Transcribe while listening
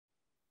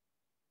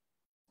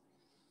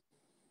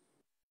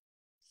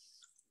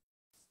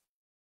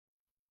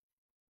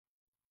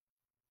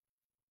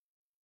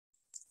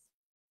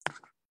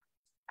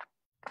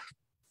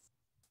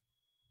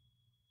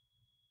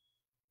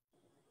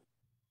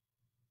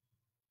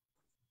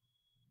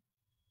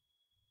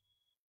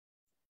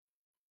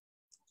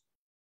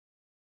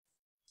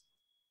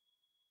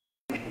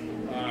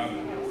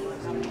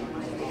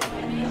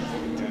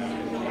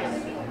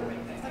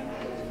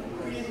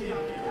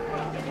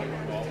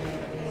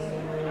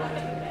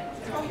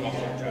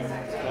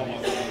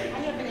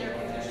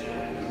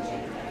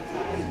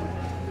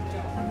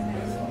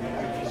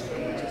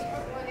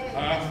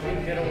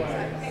Get away.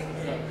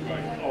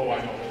 Right. Oh, I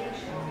know.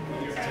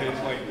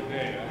 It's like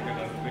today, I got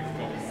a big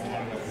couple of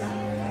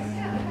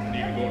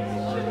need to go to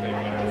a birthday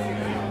party.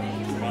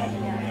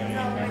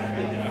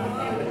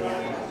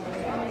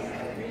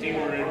 They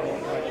were in one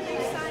place.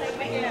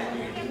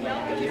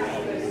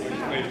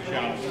 Played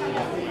shops.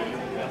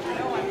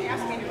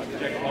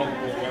 Check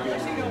multiple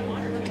weapons.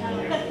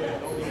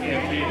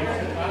 Yeah,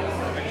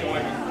 so I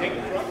can take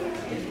the truck.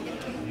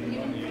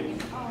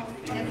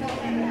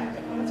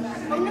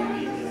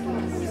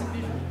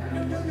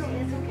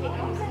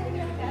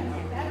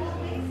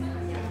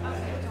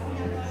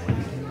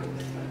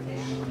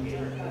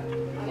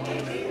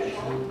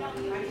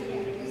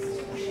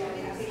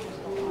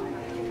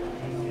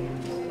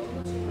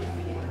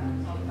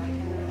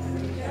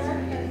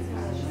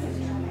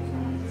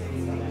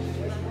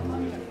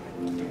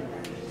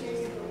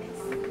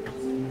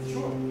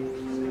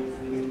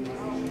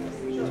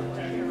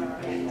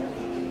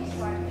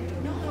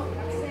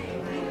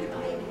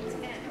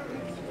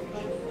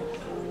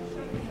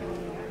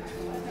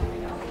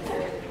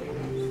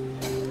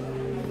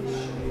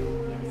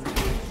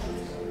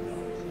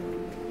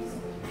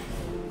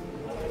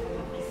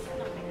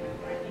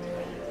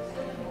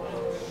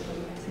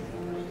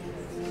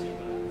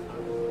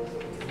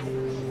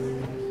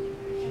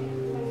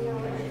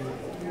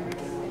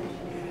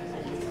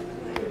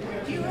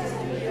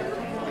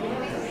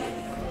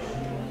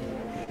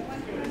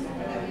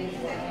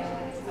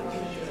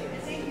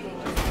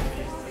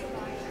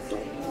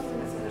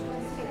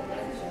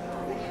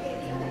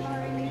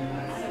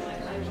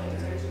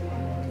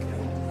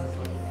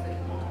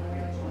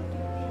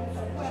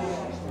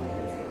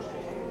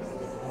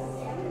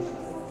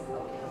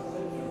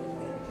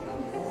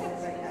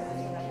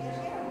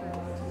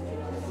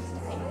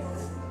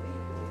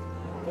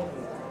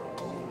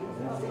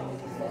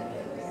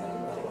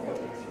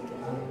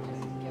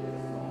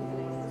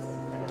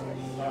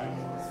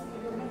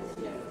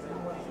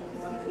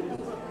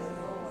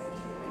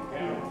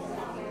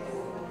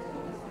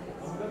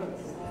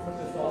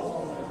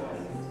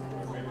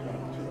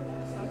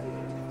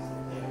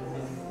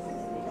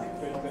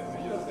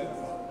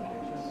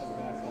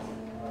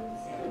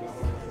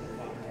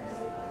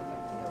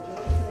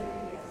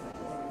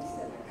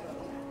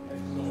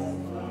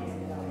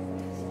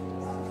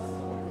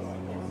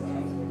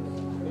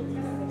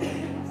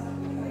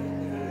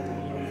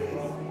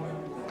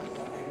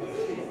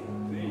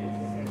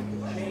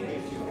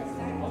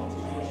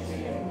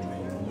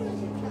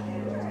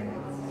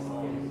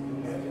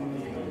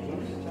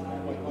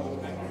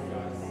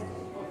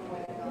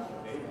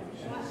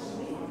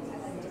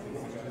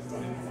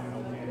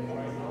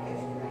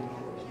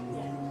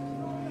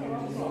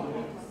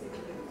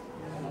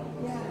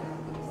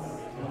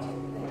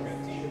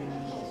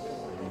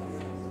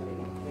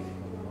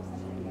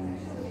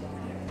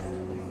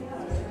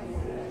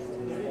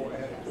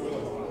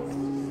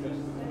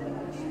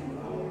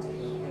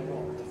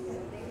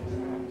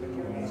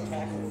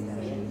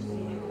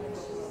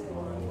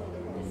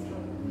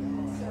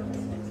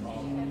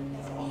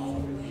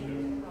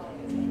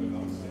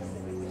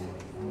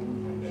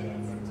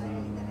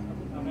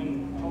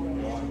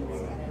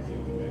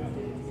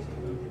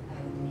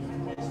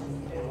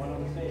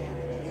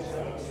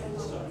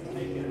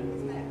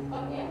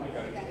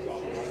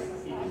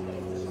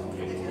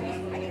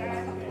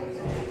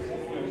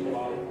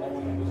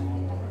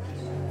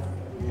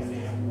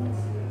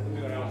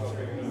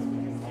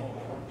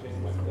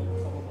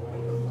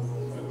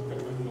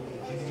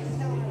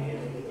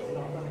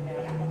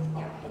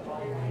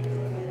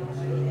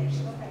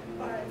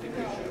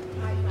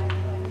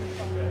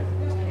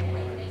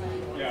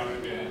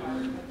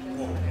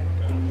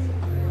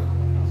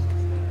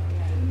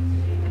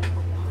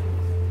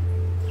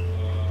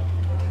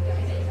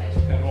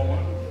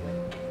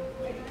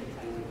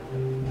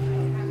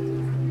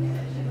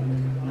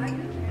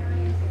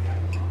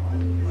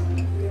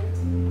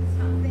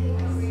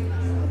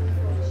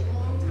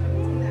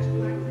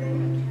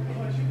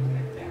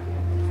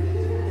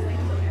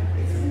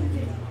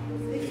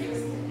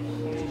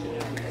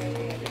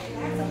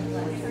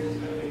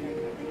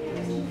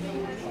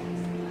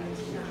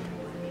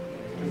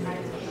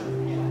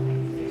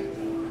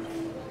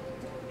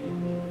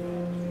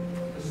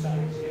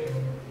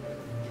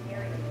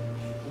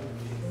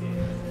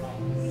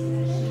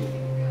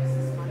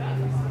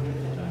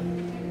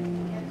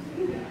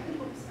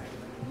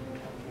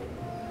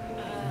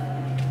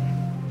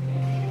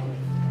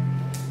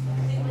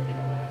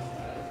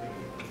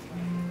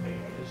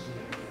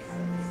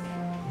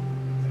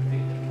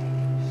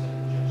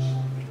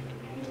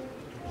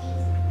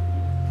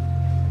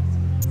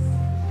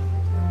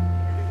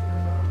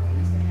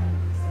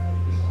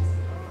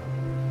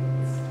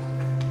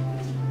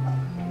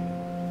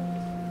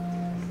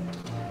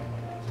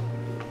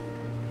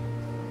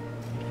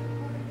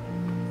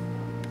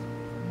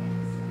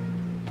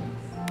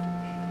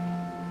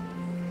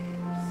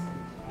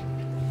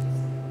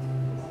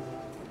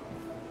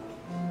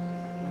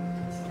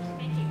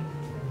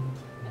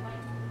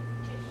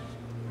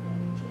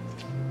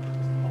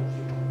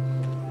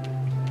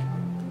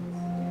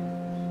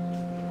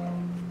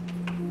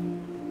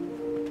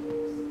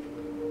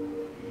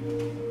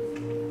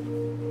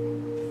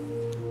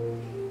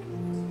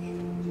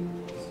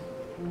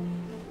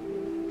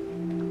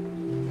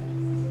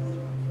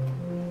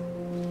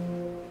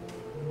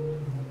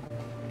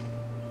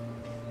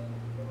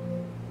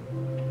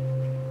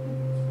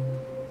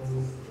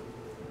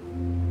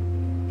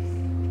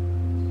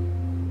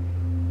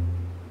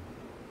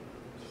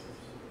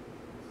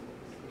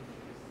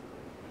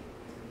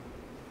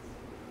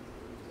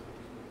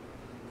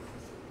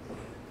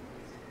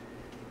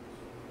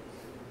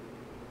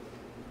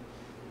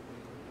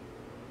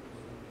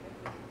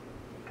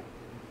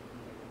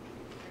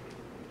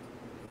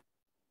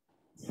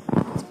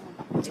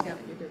 Good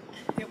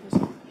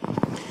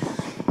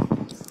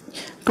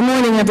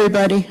morning,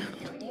 everybody.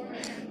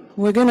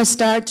 We're going to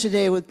start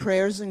today with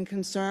prayers and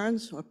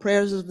concerns, or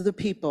prayers of the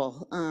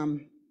people.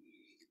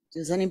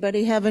 Does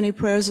anybody have any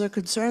prayers or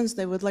concerns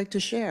they would like to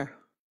share?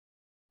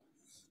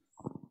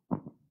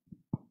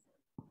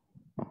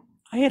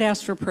 I had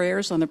asked for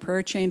prayers on the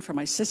prayer chain for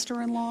my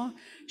sister-in-law.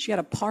 She had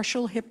a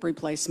partial hip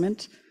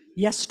replacement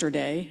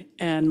yesterday,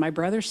 and my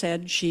brother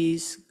said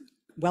she's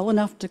well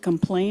enough to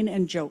complain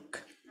and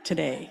joke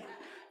today.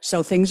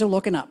 So things are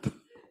looking up.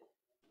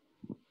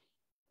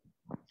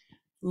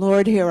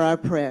 Lord, hear our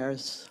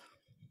prayers.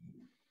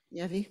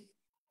 Yevi?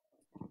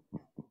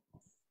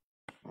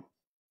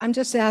 I'm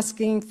just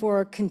asking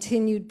for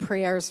continued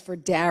prayers for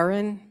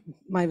Darren,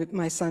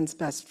 my son's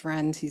best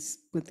friend. He's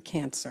with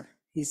cancer.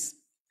 He's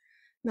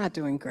not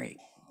doing great.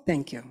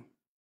 Thank you.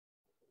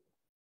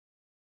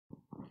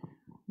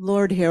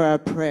 Lord, hear our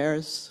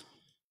prayers.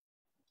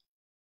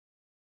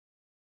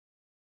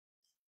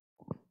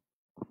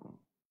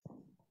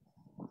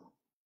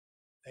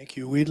 Thank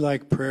you. We'd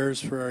like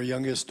prayers for our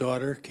youngest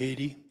daughter,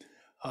 Katie,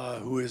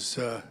 who is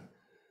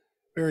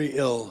very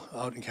ill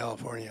out in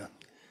California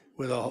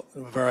with a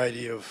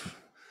variety of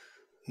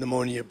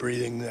pneumonia,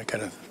 breathing, that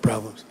kind of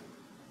problems.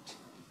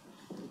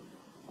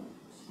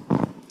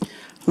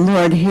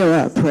 Lord, hear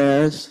our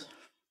prayers.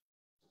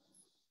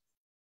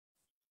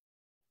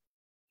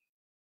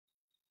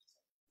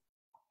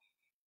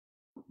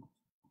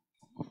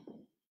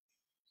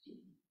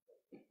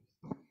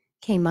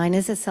 Okay, mine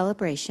is a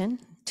celebration,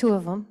 two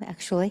of them,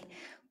 actually.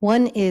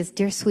 One is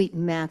Dear Sweet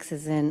Max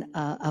is in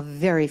a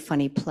very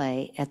funny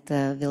play at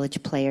the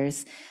Village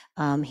Players.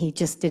 He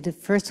just did the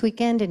first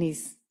weekend, and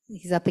he's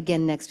up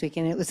again next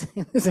weekend. It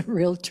was a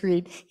real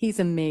treat. He's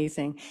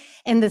amazing.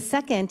 And the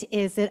second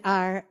is that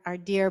our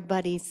dear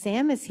buddy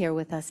Sam is here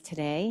with us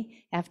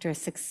today after a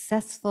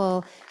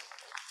successful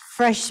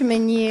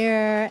freshman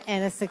year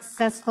and a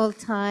successful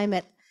time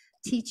at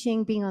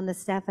teaching, being on the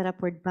staff at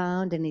Upward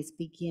Bound, and he's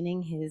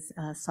beginning his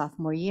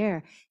sophomore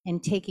year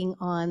and taking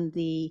on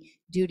the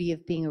duty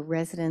of being a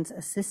residence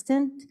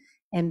assistant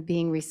and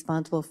being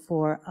responsible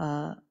for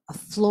a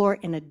floor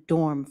in a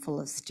dorm full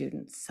of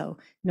students. So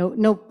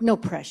no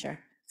pressure,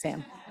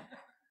 Sam.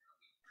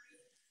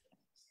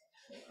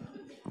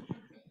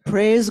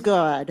 Praise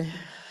God.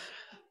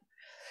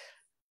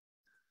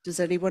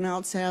 Does anyone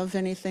else have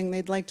anything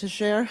they'd like to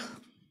share?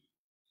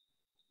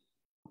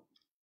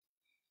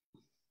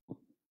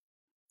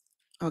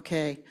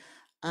 Okay.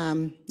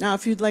 Now,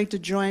 if you'd like to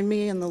join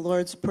me in the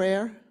Lord's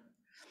Prayer.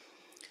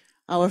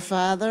 Our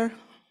Father,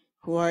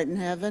 who art in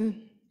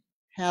heaven,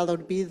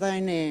 hallowed be thy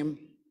name.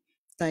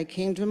 Thy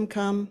kingdom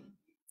come,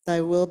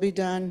 thy will be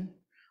done,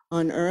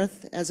 on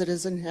earth as it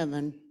is in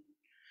heaven.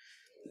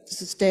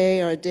 This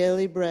day our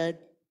daily bread,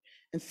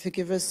 and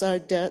forgive us our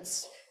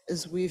debts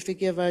as we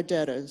forgive our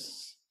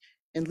debtors.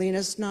 And lead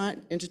us not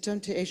into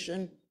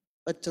temptation,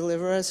 but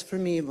deliver us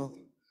from evil.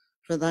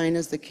 For thine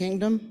is the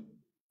kingdom,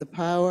 the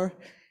power,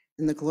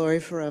 and the glory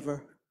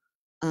forever.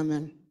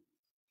 Amen.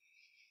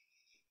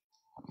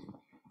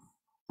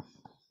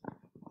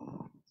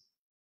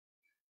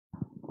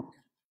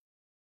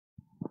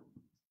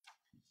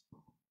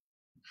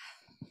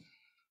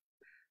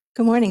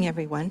 Good morning,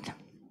 everyone.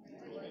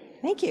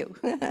 Thank you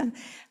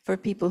for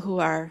people who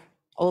are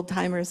old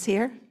timers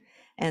here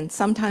and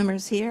some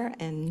timers here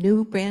and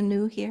brand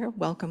new here.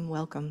 Welcome,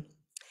 welcome.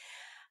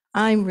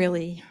 I'm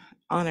really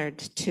honored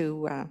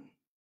to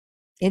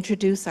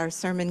introduce our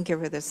sermon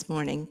giver this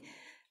morning,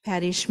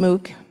 Patty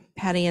Schmook.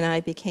 Patty and I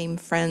became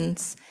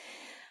friends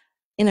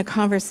in a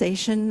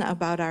conversation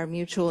about our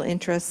mutual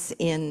interests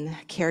in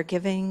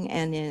caregiving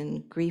and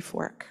in grief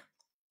work.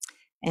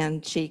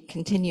 And she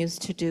continues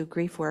to do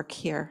grief work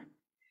here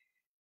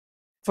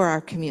for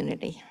our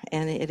community.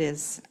 And it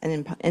is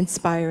an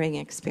inspiring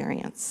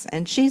experience.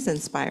 And she's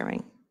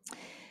inspiring.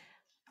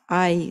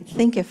 I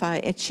think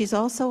she's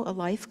also a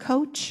life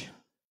coach.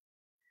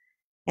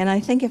 And I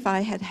think if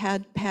I had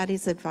had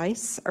Patty's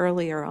advice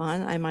earlier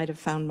on, I might have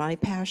found my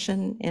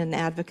passion in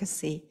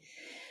advocacy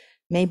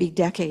maybe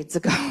decades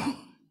ago.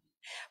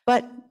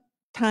 But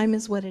time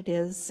is what it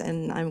is,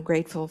 and I'm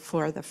grateful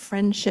for the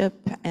friendship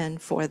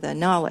and for the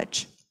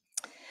knowledge.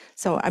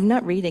 So I'm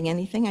not reading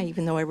anything,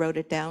 even though I wrote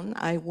it down.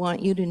 I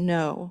want you to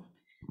know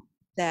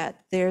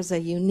that there's a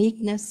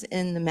uniqueness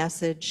in the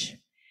message.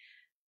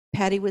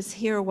 Patty was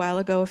here a while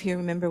ago, if you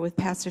remember, with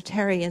Pastor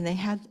Terry, and they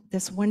had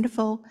this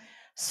wonderful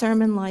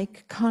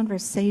sermon-like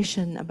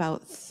conversation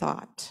about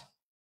thought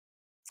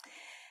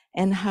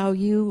and how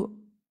you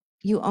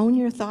own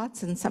your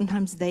thoughts, and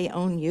sometimes they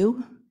own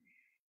you,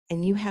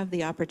 and you have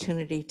the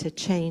opportunity to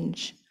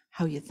change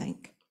how you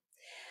think.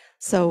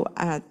 So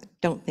I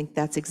don't think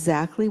that's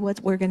exactly what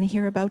we're going to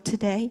hear about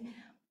today,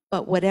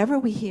 but whatever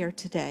we hear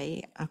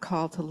today, a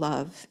call to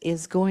love,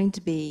 is going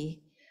to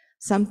be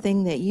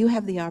something that you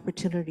have the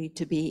opportunity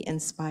to be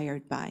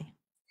inspired by.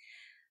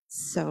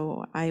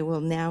 So I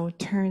will now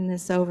turn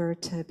this over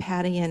to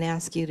Patty and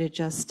ask you to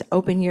just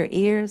open your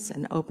ears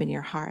and open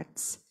your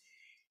hearts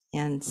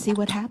and see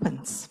what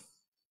happens.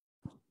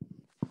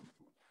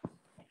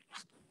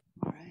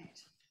 All right.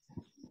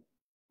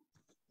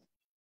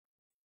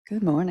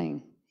 Good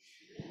morning.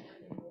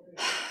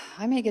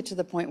 I may get to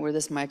the point where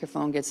this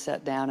microphone gets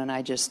set down and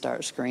I just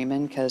start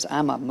screaming because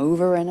I'm a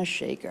mover and a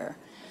shaker.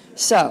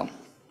 So,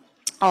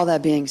 all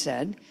that being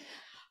said,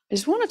 I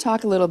just want to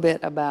talk a little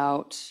bit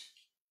about,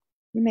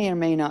 we may or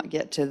may not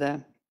get to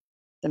the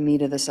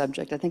meat of the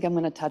subject. I think I'm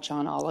going to touch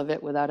on all of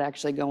it without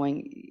actually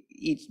going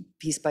each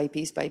piece by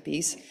piece by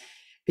piece,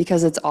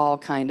 because it's all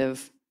kind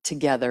of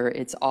together.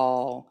 It's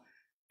all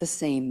the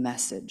same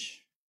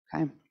message,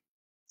 okay?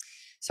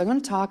 So I'm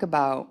going to talk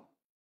about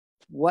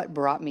what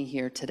brought me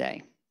here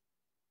today.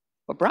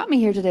 What brought me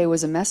here today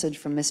was a message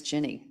from Miss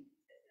Ginny.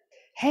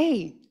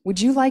 Hey,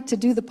 would you like to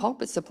do the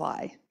pulpit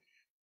supply?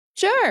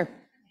 Sure,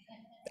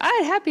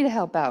 I'd happy to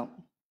help out.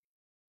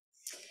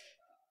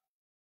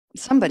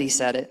 Somebody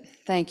said it,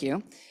 thank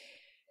you.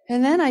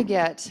 And then I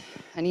get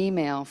an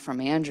email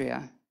from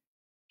Andrea.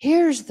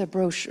 Here's the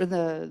brochure,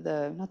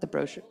 not the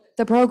brochure,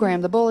 the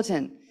program, the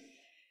bulletin.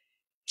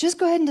 Just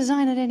go ahead and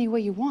design it any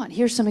way you want.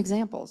 Here's some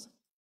examples.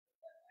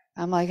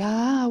 I'm like,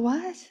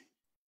 what?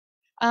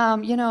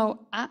 You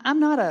know, I'm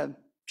not a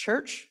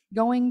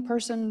church-going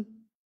person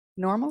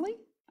normally.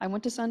 I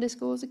went to Sunday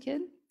school as a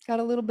kid,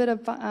 got a little bit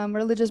of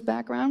religious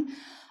background.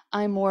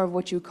 I'm more of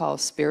what you call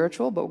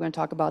spiritual, but we're going to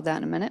talk about that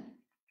in a minute.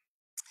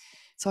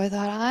 So I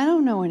thought, I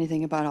don't know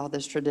anything about all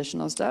this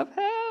traditional stuff.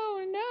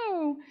 Oh,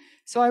 no.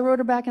 So I wrote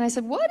her back and I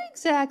said, what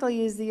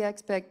exactly is the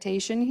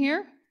expectation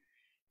here?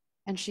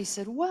 And she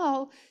said,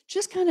 well,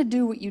 just kind of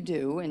do what you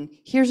do. And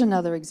here's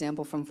another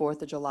example from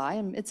 4th of July,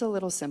 and it's a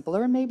little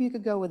simpler, and maybe you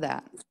could go with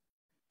that.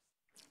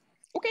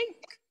 Okay.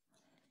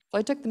 So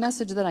I took the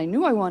message that I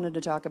knew I wanted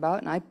to talk about,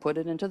 and I put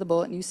it into the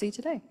bulletin you see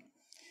today.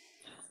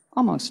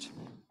 Almost.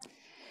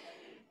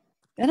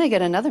 Then I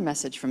get another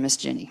message from Miss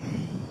Ginny.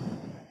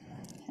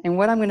 And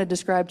what I'm going to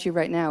describe to you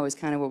right now is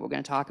kind of what we're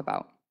going to talk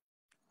about.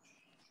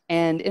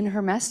 And in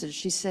her message,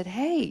 she said,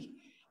 hey,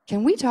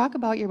 can we talk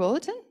about your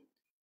bulletin?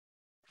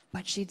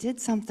 But she did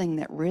something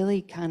that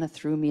really kind of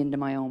threw me into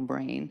my own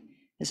brain.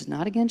 This is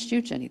not against you,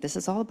 Jenny. This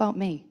is all about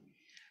me.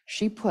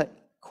 She put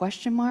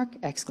question mark,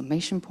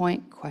 exclamation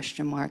point,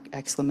 question mark,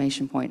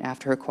 exclamation point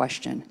after her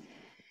question.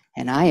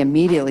 And I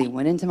immediately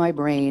went into my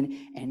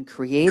brain and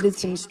created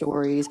some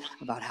stories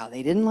about how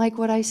they didn't like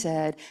what I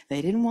said.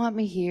 They didn't want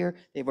me here.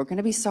 They were going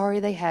to be sorry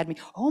they had me.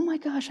 Oh my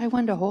gosh, I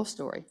went a whole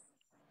story.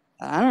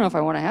 I don't know if I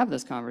want to have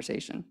this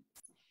conversation.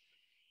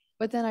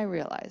 But then I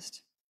realized,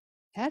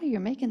 Patty, you're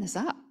making this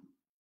up.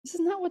 This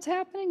is not what's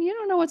happening. You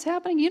don't know what's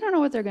happening. You don't know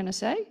what they're going to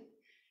say.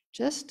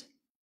 Just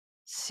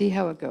see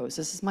how it goes.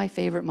 This is my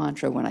favorite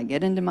mantra. When I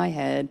get into my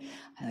head,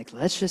 I'm like,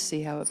 let's just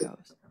see how it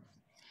goes.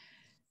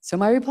 So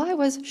my reply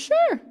was,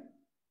 sure,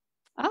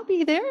 I'll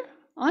be there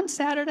on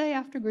Saturday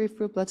after grief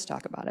group. Let's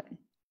talk about it.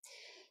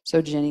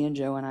 So Jenny and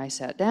Joe and I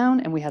sat down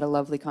and we had a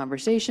lovely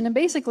conversation. And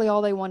basically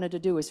all they wanted to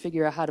do was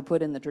figure out how to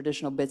put in the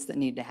traditional bits that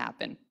need to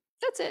happen.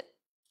 That's it.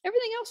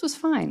 Everything else was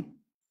fine.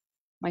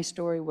 My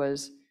story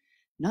was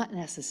not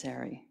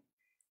necessary.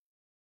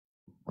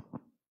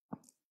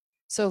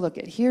 So look,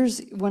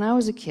 when I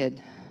was a kid,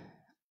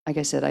 like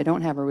I said, I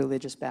don't have a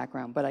religious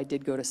background, but I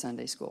did go to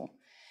Sunday school.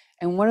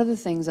 And one of the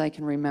things I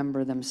can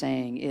remember them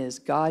saying is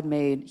God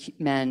made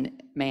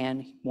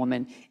man,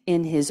 woman,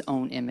 in his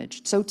own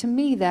image. So to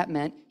me, that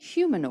meant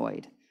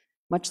humanoid,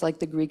 much like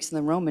the Greeks and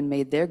the Romans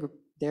made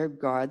their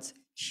gods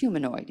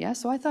humanoid. Yeah,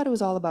 so I thought it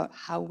was all about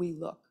how we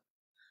look.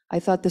 I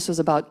thought this was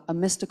about a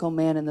mystical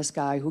man in the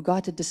sky who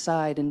got to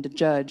decide and to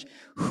judge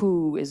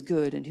who is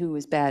good and who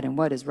is bad and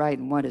what is right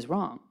and what is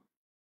wrong.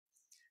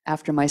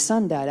 After my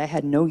son died, I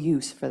had no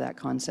use for that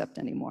concept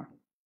anymore.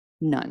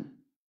 None.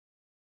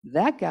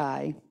 That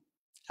guy,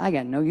 I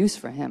got no use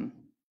for him.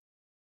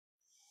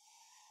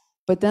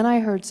 But then I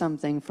heard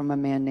something from a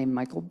man named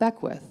Michael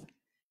Beckwith,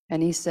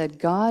 and he said,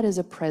 God is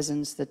a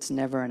presence that's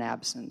never an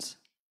absence.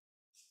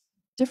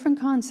 Different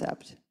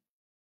concept.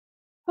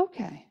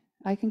 Okay,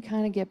 I can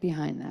kind of get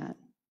behind that.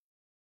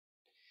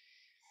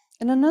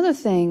 And another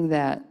thing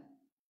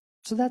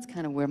so that's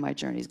kind of where my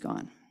journey's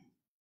gone.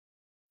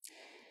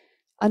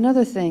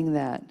 Another thing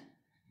that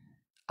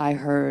I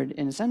heard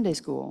in Sunday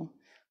school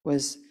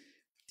was,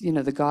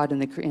 the God in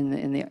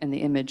the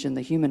image and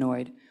the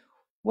humanoid.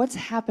 What's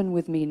happened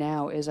with me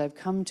now is I've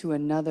come to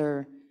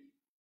another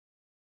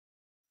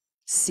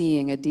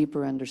seeing, a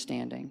deeper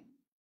understanding.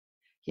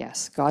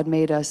 Yes, God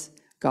made us,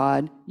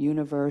 God,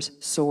 universe,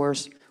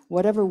 source,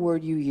 whatever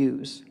word you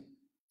use,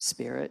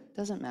 spirit,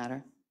 doesn't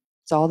matter.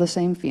 It's all the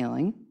same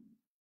feeling.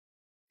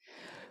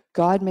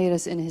 God made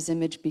us in his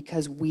image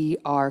because we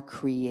are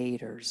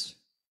creators.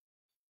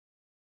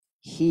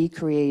 He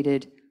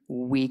created,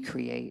 we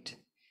create.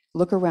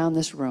 Look around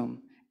this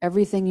room.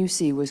 Everything you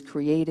see was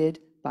created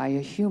by a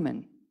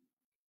human,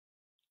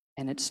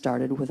 and it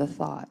started with a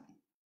thought.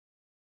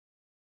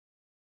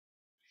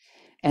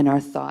 And our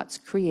thoughts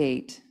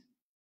create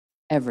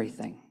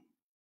everything.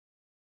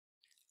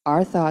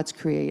 Our thoughts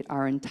create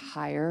our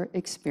entire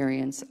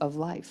experience of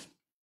life.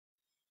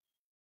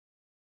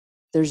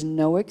 There's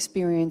no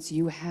experience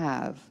you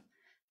have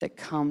that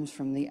comes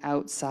from the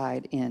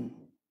outside in.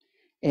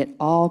 It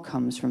all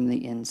comes from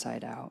the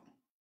inside out.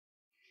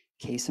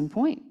 Case in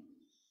point,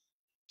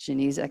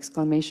 Ginny's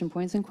exclamation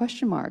points and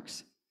question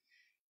marks.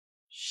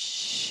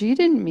 She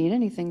didn't mean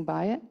anything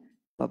by it,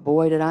 but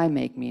boy, did I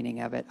make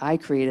meaning of it. I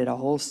created a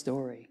whole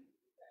story.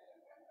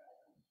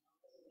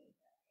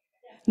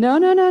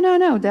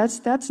 No.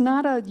 That's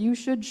not a you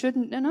should,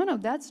 shouldn't. No.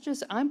 That's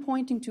just, I'm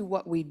pointing to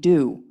what we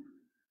do.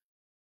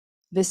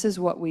 This is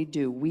what we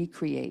do. We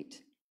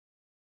create.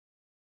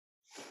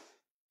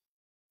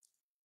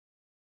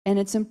 And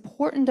it's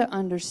important to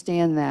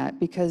understand that,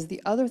 because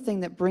the other thing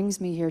that brings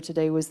me here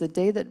today was the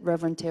day that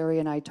Reverend Terry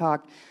and I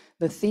talked.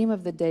 The theme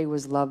of the day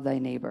was love thy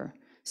neighbor.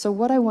 So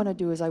what I want to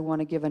do is I want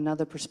to give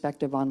another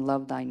perspective on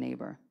love thy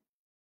neighbor,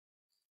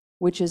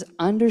 which is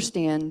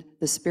understand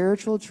the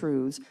spiritual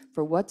truths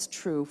for what's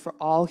true for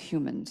all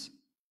humans.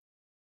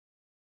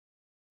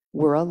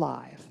 We're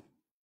alive.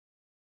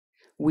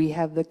 We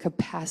have the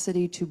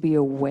capacity to be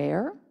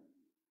aware,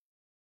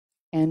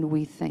 and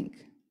we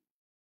think.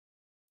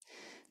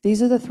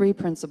 These are the three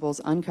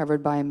principles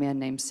uncovered by a man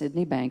named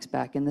Sidney Banks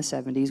back in the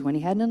 70s when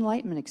he had an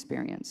enlightenment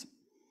experience.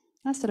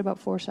 Lasted about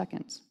 4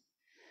 seconds.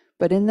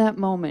 But in that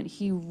moment,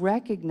 he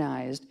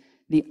recognized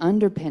the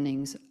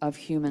underpinnings of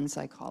human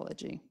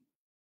psychology.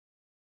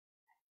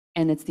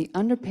 And it's the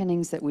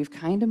underpinnings that we've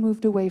kind of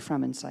moved away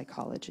from in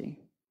psychology.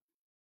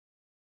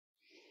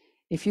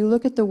 If you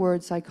look at the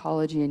word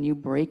psychology and you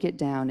break it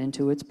down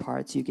into its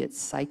parts, you get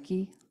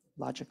psyche,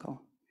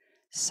 logical.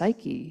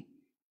 Psyche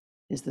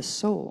is the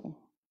soul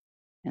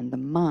and the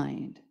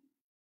mind.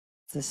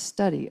 It's the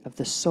study of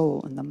the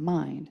soul and the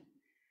mind.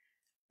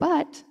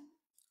 But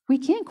we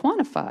can't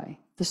quantify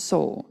the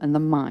soul and the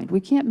mind.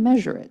 We can't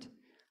measure it.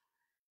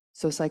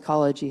 So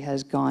psychology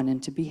has gone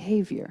into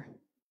behavior,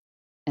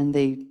 and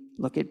they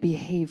look at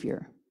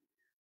behavior.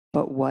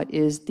 But what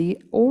is the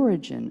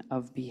origin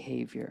of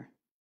behavior?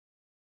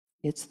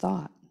 It's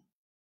thought.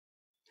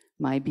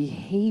 My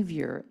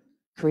behavior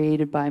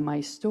created by my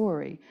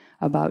story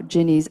about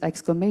Ginny's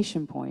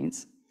exclamation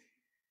points.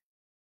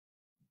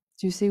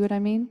 Do you see what I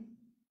mean?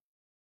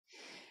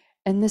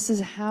 And this is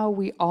how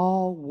we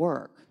all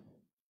work.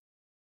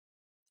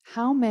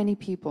 How many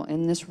people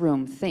in this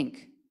room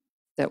think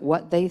that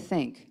what they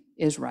think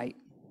is right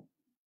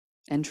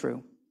and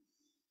true?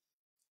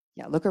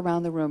 Yeah, look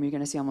around the room, you're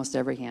going to see almost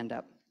every hand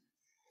up.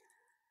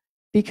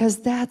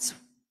 Because that's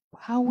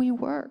how we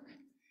work.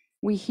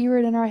 We hear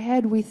it in our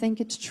head, we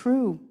think it's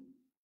true,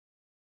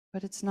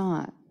 but it's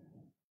not.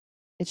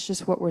 It's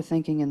just what we're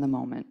thinking in the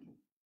moment.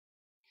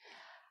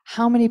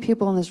 How many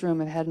people in this room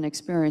have had an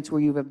experience where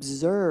you've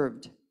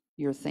observed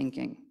your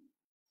thinking?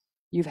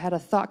 You've had a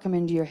thought come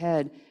into your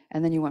head,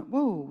 and then you went,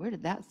 whoa, where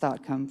did that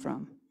thought come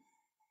from?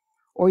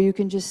 Or you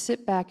can just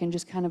sit back and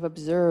just kind of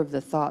observe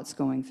the thoughts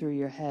going through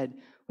your head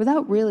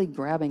without really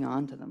grabbing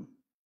onto them.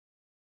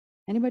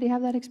 Anybody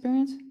have that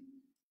experience?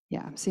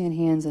 Yeah, I'm seeing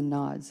hands and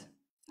nods.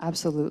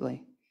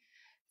 Absolutely.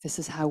 This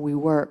is how we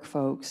work,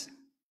 folks.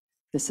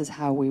 This is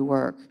how we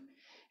work.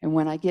 And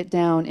when I get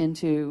down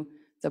into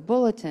the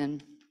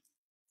bulletin,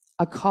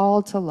 a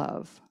call to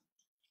love.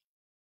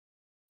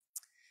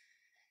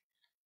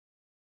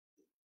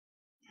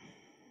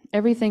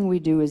 Everything we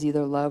do is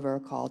either love or a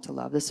call to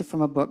love. This is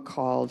from a book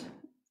called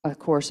A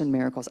Course in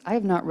Miracles. I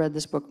have not read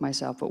this book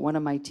myself, but one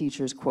of my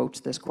teachers quotes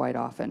this quite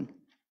often.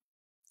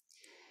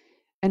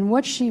 And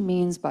what she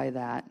means by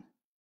that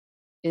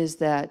is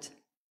that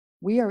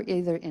we are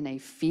either in a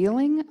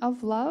feeling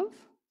of love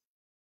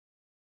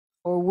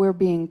or we're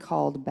being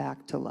called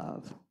back to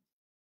love.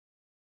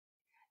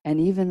 And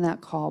even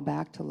that call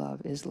back to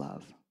love is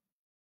love.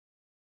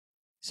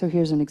 So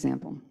here's an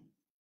example.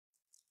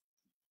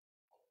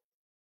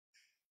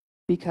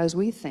 Because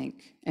we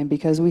think, and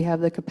because we have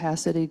the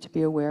capacity to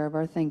be aware of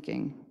our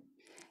thinking,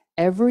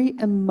 every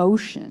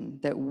emotion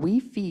that we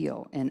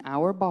feel in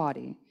our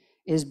body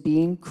is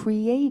being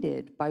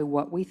created by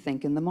what we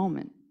think in the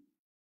moment.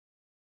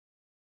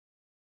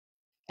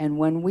 And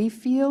when we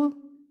feel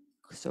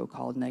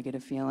so-called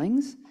negative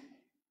feelings,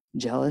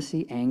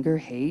 jealousy, anger,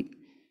 hate,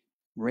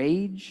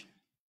 rage,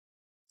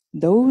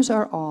 those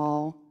are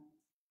all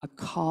a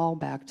call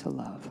back to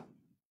love.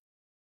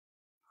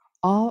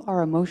 All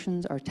our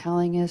emotions are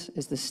telling us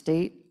is the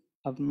state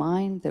of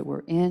mind that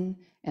we're in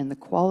and the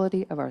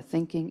quality of our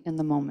thinking in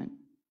the moment.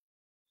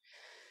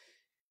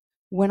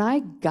 When I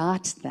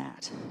got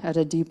that at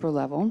a deeper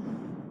level,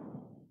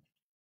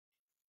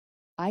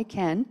 I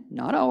can,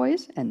 not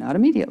always and not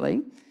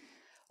immediately,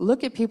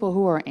 look at people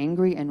who are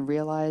angry and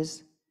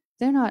realize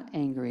they're not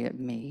angry at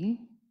me.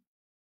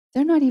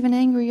 They're not even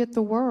angry at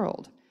the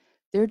world.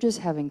 They're just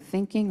having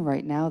thinking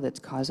right now that's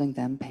causing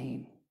them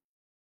pain.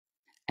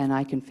 And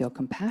I can feel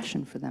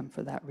compassion for them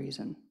for that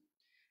reason.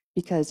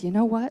 Because you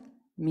know what?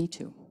 Me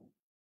too.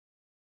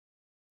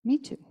 Me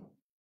too.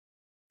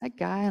 That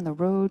guy on the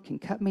road can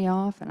cut me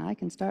off and I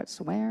can start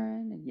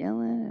swearing and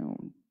yelling.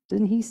 And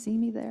didn't he see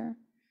me there?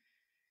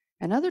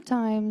 And other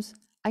times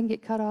I can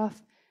get cut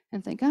off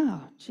and think,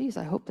 oh, geez,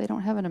 I hope they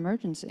don't have an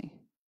emergency.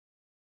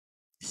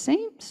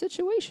 Same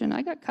situation.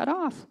 I got cut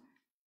off.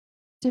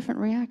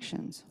 Different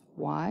reactions.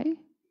 Why?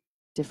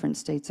 Different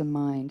states of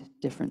mind,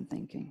 different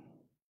thinking.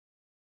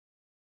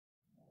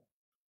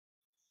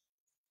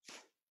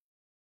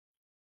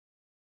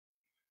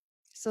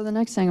 So the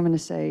next thing I'm going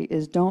to say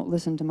is don't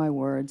listen to my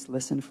words,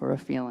 listen for a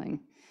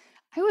feeling.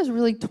 I was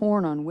really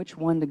torn on which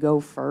one to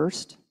go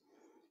first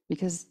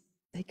because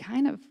they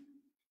kind of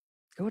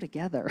go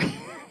together.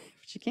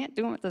 But you can't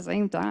do them at the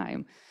same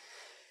time.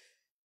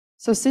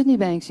 So Sydney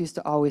Banks used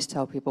to always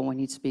tell people when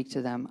he'd speak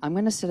to them, I'm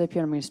going to sit up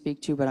here and I'm going to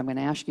speak to you, but I'm going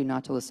to ask you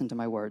not to listen to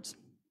my words.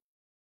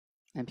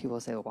 And people will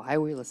say, well, why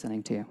are we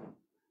listening to you?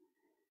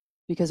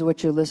 Because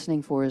what you're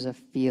listening for is a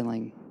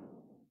feeling.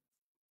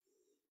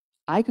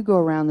 I could go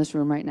around this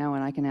room right now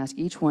and I can ask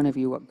each one of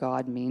you what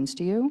God means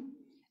to you,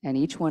 and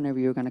each one of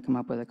you are going to come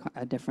up with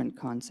a different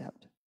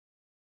concept.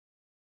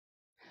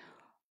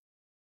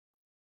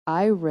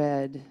 I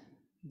read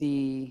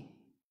the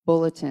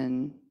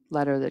bulletin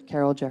letter that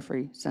Carol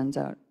Jeffrey sends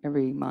out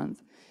every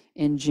month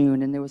in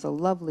June, and there was a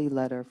lovely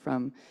letter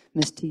from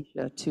Miss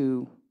Tisha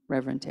to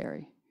Reverend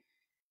Terry.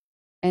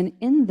 And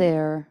in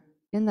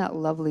that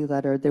lovely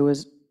letter, there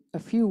was a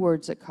few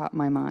words that caught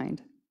my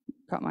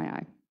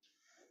eye.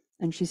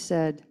 And she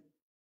said,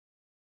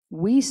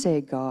 we say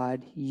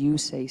God, you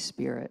say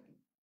spirit.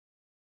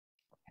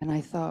 And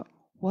I thought,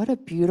 what a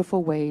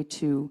beautiful way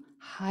to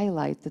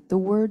highlight that the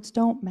words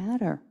don't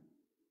matter.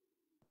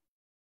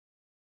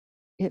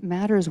 It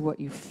matters what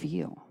you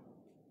feel.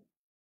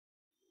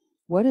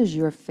 What does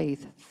your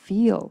faith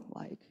feel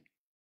like?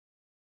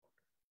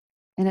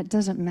 And it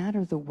doesn't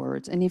matter the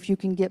words. And if you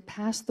can get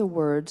past the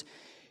words,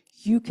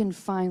 you can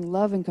find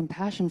love and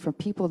compassion for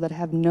people that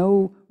have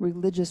no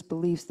religious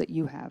beliefs that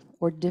you have,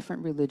 or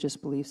different religious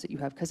beliefs that you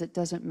have, because it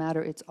doesn't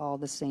matter. It's all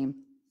the same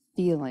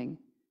feeling.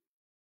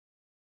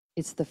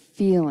 It's the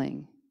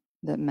feeling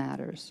that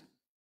matters,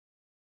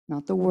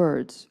 not the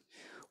words.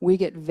 We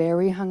get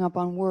very hung up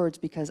on words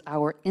because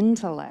our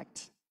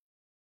intellect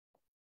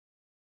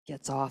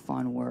gets off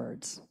on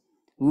words.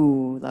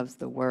 Ooh, loves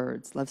the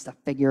words, loves to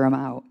figure them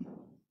out.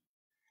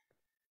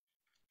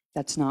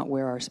 That's not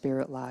where our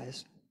spirit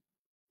lies.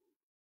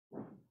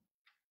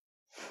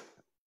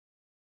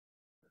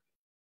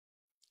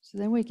 So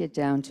then we get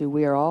down to,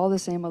 we are all the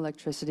same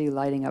electricity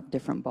lighting up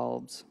different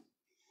bulbs.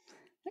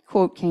 That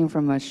quote came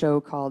from a show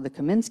called The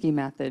Kaminsky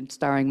Method,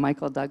 starring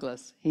Michael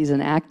Douglas. He's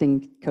an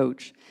acting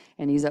coach,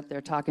 and he's up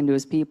there talking to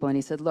his people, and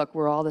he said, look,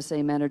 we're all the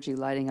same energy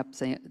lighting up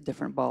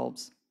different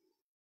bulbs.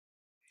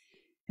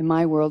 In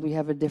my world, we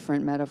have a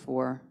different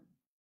metaphor.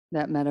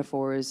 That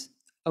metaphor is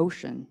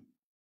ocean.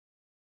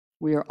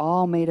 We are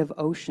all made of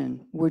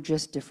ocean. We're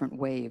just different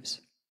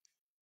waves.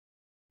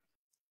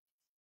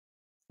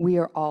 We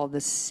are all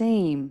the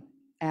same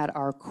at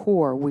our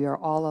core. We are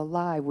all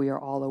alive. We are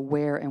all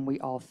aware, and we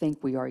all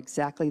think we are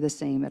exactly the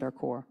same at our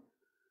core.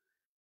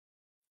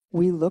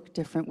 We look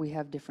different. We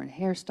have different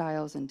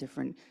hairstyles and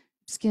different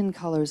skin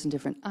colors and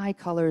different eye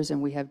colors,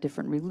 and we have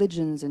different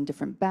religions and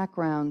different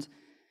backgrounds.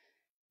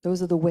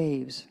 Those are the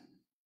waves.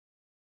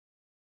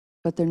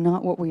 But they're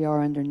not what we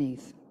are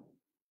underneath.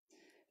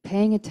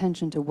 Paying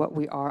attention to what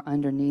we are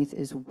underneath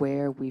is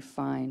where we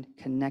find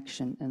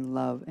connection and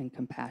love and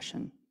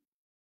compassion.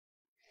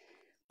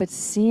 But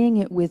seeing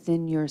it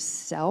within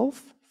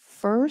yourself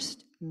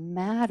first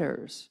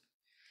matters.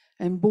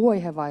 And boy,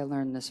 have I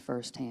learned this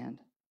firsthand.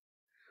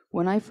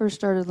 When I first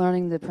started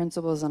learning the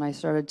principles and I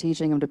started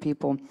teaching them to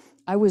people,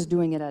 I was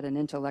doing it at an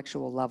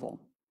intellectual level.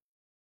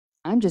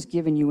 I'm just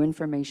giving you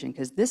information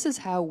because this is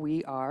how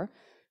we are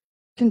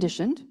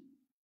conditioned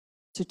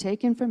to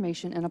take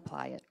information and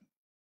apply it.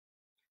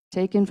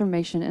 Take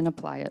information and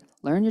apply it.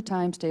 Learn your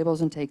times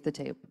tables and take the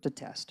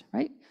test,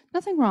 right?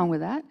 Nothing wrong with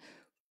that.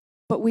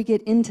 But we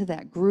get into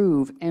that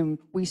groove and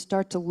we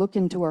start to look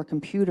into our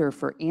computer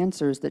for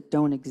answers that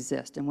don't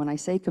exist. And when I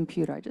say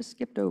computer, I just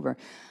skipped over.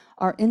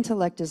 Our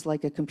intellect is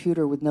like a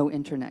computer with no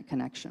internet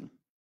connection.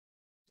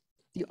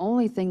 The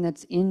only thing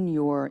that's in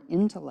your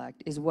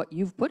intellect is what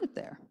you've put it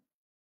there.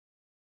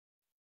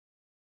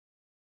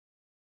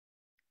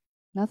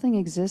 Nothing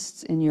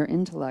exists in your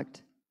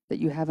intellect that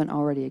you haven't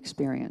already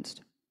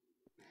experienced.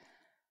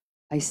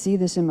 I see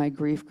this in my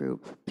grief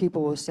group.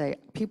 People will say,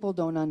 people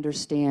don't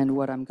understand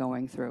what I'm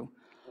going through.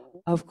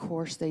 Of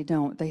course they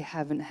don't. They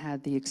haven't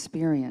had the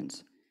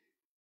experience.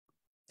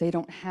 They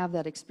don't have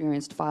that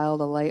experience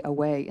filed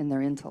away in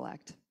their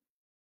intellect.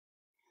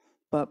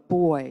 But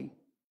boy,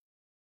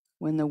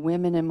 when the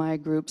women in my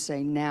group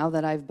say, now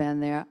that I've been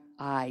there,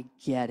 I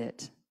get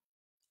it.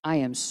 I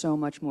am so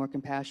much more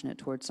compassionate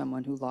towards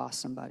someone who lost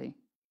somebody.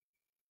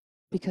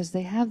 Because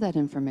they have that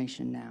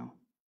information now.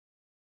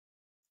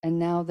 And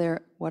now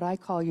they're what I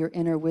call your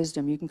inner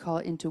wisdom. You can call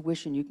it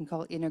intuition. You can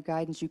call it inner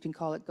guidance. You can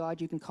call it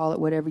God. You can call it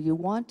whatever you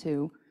want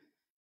to.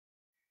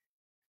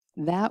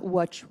 That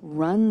which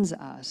runs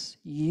us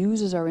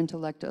uses our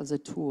intellect as a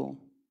tool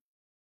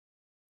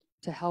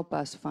to help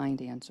us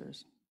find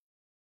answers.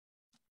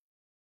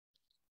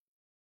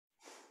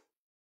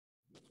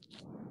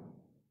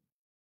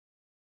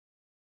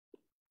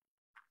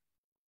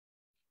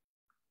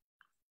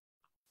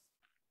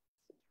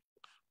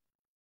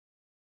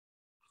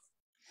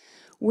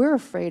 We're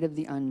afraid of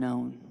the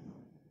unknown.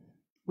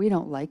 We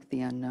don't like the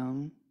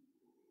unknown.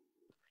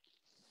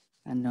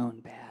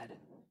 Unknown bad.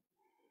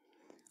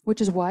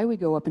 Which is why we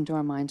go up into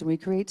our minds and we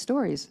create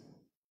stories.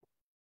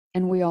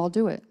 And we all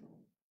do it.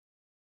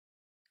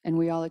 And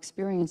we all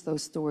experience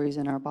those stories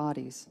in our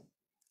bodies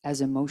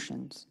as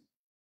emotions.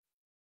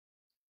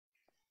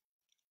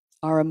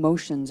 Our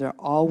emotions are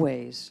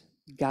always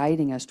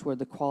guiding us toward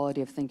the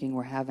quality of thinking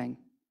we're having.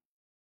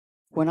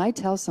 When I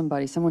tell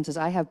somebody, someone says,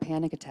 I have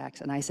panic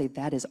attacks, and I say,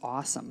 that is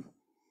awesome.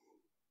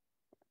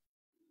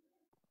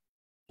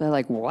 They're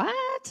like,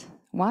 what?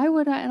 Why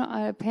would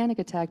a panic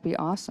attack be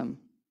awesome?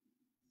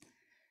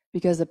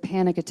 Because a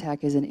panic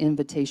attack is an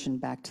invitation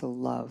back to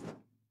love.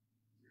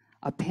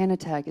 A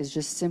panic attack is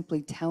just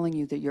simply telling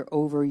you that you're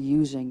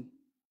overusing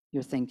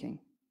your thinking.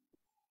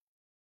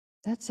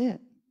 That's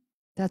it.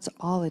 That's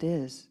all it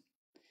is.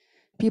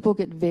 People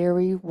get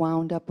very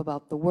wound up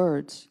about the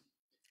words.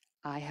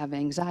 I have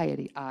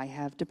anxiety. I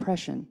have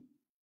depression.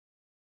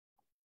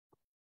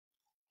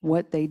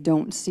 What they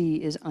don't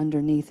see is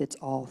underneath it's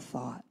all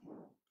thought.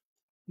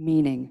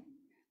 Meaning,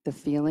 the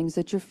feelings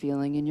that you're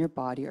feeling in your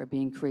body are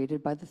being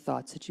created by the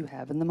thoughts that you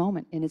have in the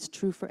moment. And it's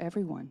true for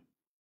everyone.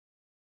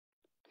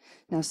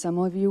 Now, some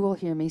of you will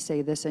hear me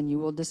say this and you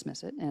will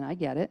dismiss it, and I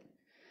get it.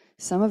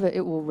 Some of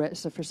it,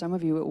 so for some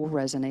of you, it will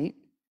resonate.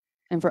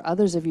 And for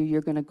others of you,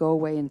 you're going to go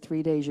away in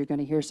 3 days, you're going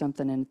to hear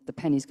something and the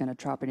penny's going to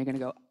drop and you're going to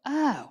go,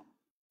 oh,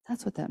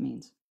 that's what that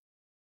means.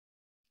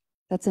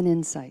 That's an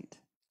insight.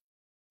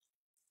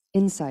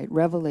 Insight,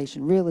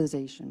 revelation,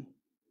 realization.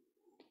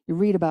 You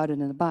read about it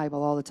in the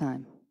Bible all the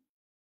time,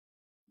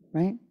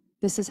 right?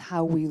 This is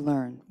how we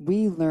learn.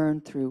 We learn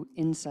through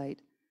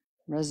insight,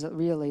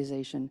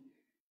 realization,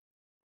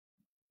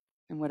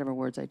 and whatever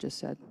words I just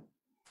said.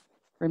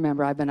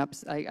 Remember, I've been up,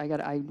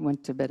 I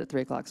went to bed at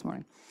 3 o'clock this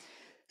morning.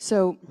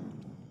 So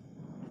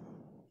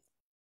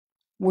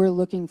we're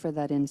looking for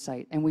that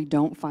insight, and we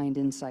don't find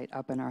insight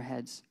up in our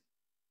heads.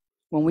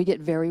 When we get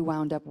very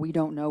wound up, we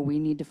don't know, we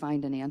need to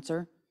find an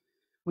answer.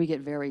 We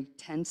get very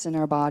tense in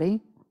our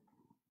body.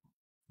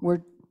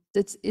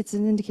 It's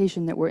an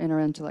indication that we're in our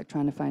intellect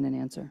trying to find an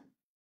answer.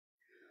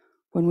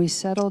 When we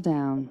settle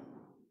down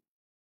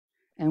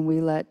and we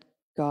let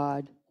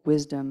God,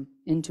 wisdom,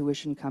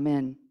 intuition come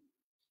in,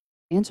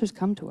 answers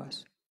come to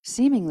us,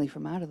 seemingly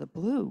from out of the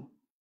blue.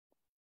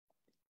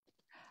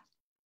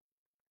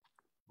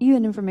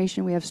 Even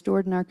information we have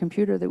stored in our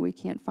computer that we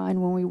can't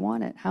find when we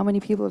want it. How many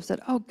people have said,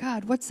 oh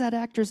God, what's that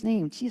actor's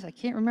name? Geez, I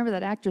can't remember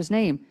that actor's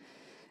name.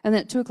 And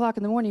then at 2 o'clock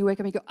in the morning, you wake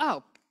up and you go,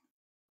 oh,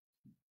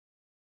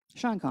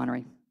 Sean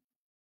Connery.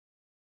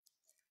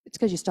 It's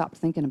because you stopped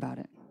thinking about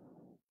it.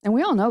 And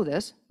we all know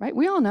this, right?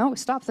 We all know,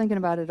 stop thinking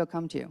about it, it'll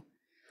come to you.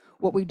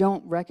 What we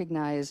don't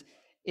recognize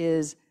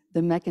is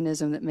the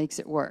mechanism that makes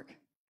it work.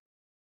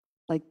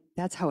 Like,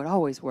 that's how it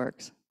always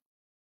works.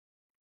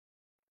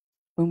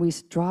 When we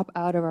drop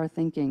out of our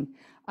thinking,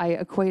 I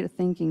equate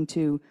thinking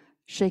to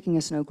shaking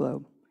a snow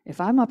globe. If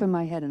I'm up in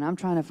my head and I'm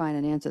trying to find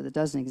an answer that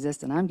doesn't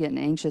exist, and I'm getting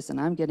anxious, and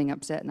I'm getting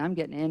upset, and I'm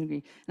getting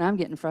angry, and I'm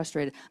getting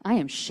frustrated, I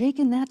am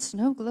shaking that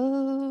snow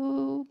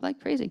globe like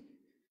crazy.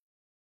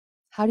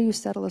 How do you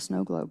settle a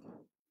snow globe?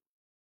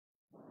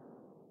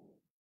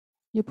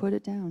 You put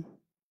it down,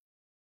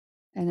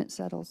 and it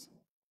settles.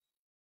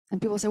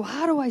 And people say, well,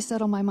 how do I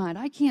settle my mind?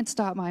 I can't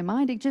stop my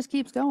mind. It just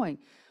keeps going.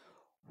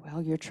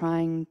 Well, you're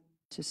trying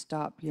to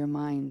stop your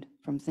mind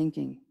from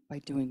thinking by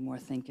doing more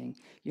thinking.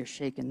 You're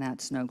shaking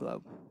that snow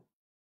globe.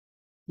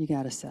 You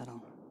got to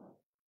settle.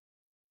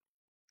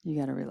 You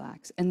got to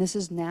relax. And this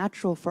is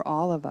natural for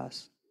all of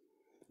us.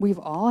 We've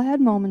all had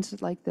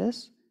moments like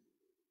this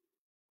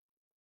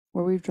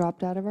where we've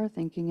dropped out of our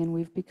thinking and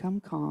we've become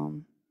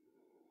calm.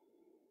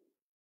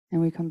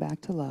 And we come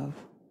back to love.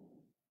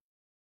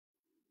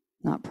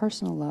 Not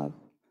personal love,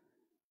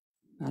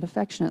 not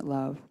affectionate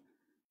love,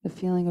 the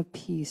feeling of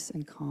peace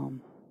and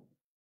calm.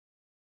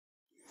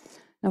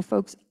 Now,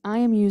 folks, I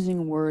am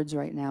using words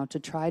right now to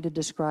try to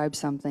describe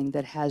something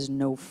that has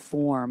no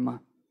form.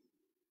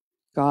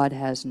 God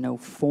has no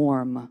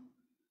form.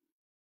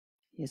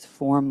 He is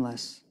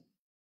formless.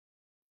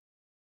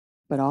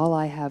 But all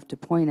I have to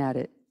point at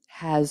it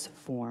has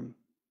form.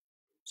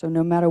 So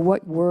no matter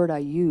what word I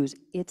use,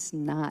 it's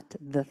not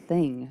the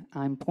thing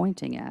I'm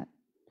pointing at.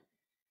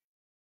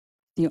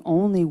 The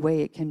only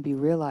way it can be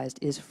realized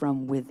is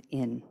from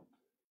within.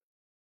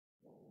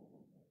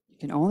 You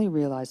can only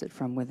realize it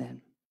from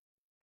within.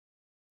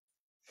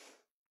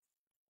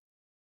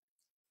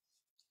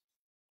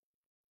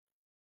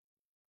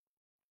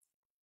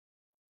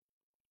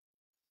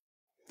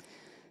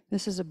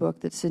 This is a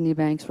book that Sydney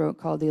Banks wrote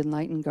called The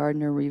Enlightened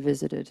Gardener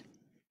Revisited.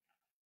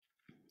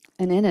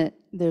 And in it,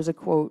 there's a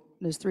quote,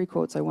 there's 3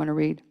 quotes I want to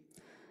read.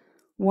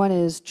 One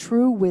is,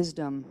 true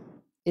wisdom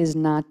is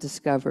not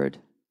discovered,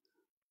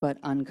 but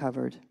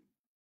uncovered.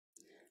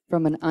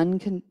 From an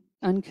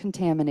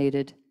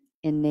uncontaminated,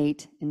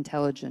 innate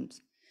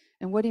intelligence.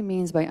 And what he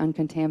means by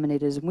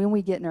uncontaminated is when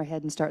we get in our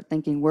head and start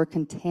thinking, we're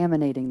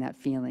contaminating that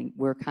feeling.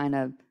 We're kind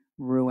of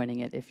ruining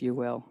it, if you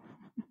will.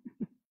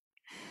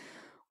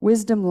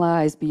 Wisdom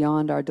lies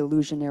beyond our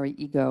delusionary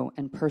ego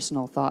and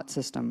personal thought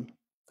system.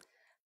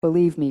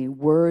 Believe me,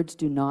 words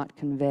do not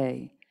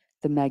convey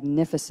the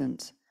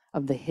magnificence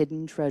of the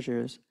hidden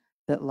treasures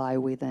that lie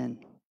within.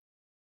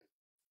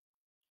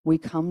 We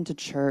come to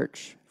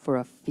church for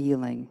a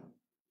feeling.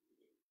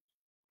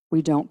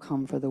 We don't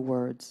come for the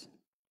words.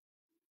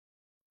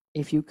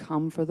 If you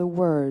come for the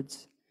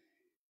words,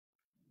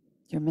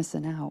 you're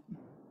missing out.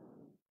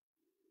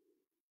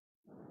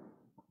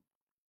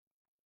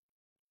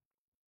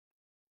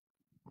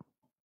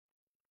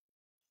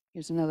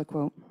 Here's another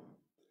quote.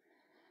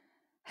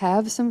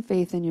 Have some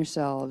faith in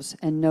yourselves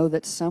and know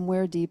that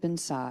somewhere deep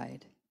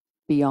inside,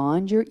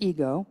 beyond your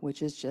ego,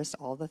 which is just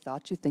all the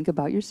thoughts you think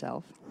about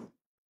yourself,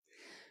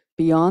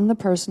 beyond the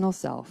personal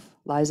self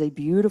lies a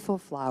beautiful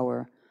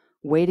flower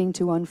waiting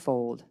to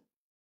unfold.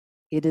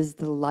 It is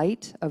the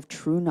light of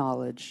true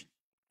knowledge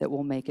that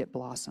will make it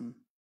blossom.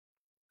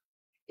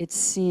 It's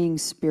seeing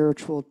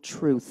spiritual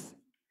truth.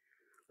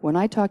 When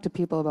I talk to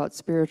people about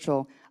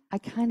spiritual, I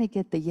kind of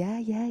get the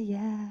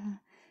yeah.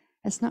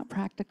 It's not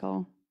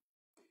practical.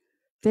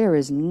 There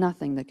is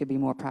nothing that could be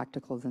more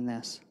practical than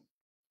this.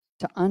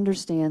 To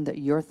understand that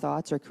your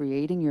thoughts are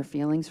creating your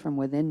feelings from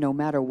within, no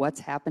matter what's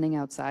happening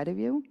outside of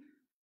you.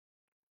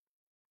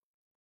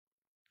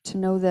 To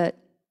know that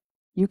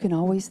you can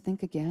always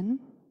think again.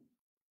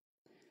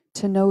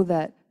 To know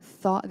that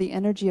thought, the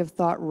energy of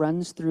thought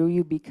runs through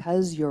you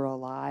because you're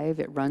alive.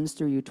 It runs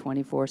through you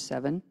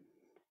 24/7,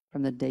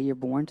 from the day you're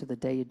born to the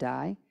day you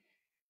die.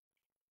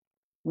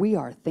 We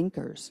are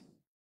thinkers.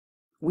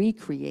 We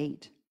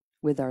create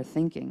with our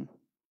thinking.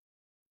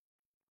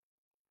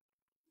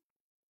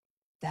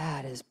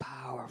 That is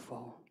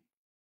powerful.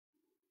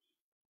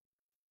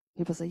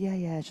 People say, yeah,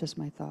 it's just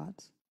my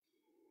thoughts.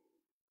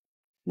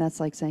 And that's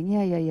like saying,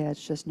 yeah,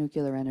 it's just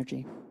nuclear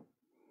energy.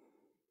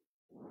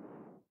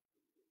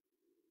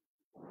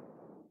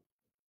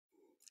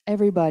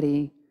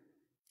 Everybody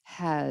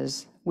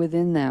has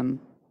within them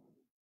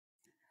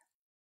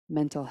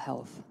mental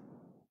health,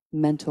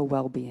 mental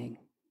well-being,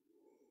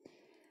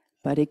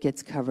 but it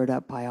gets covered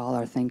up by all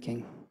our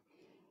thinking.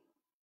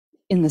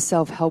 In the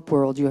self-help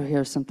world, you'll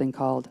hear something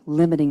called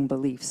limiting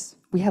beliefs.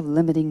 We have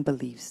limiting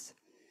beliefs.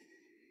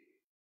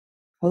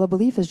 Well, a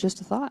belief is just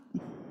a thought.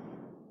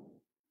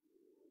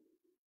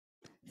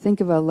 Think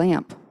of a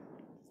lamp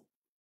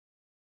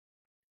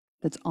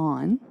that's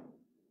on,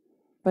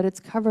 but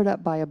it's covered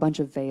up by a bunch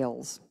of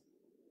veils.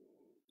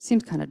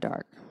 Seems kind of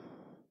dark.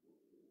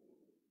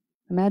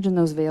 Imagine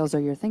those veils are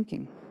your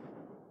thinking.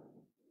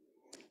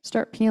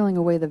 Start peeling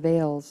away the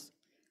veils,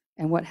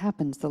 and what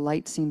happens? The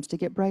light seems to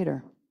get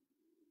brighter.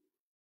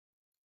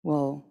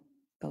 Well,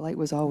 the light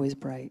was always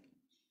bright.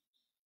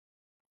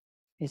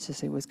 It's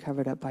just it was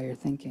covered up by your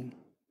thinking.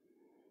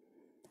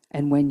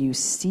 And when you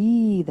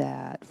see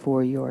that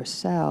for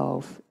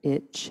yourself,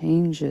 it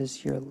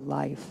changes your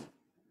life.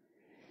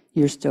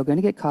 You're still going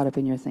to get caught up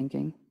in your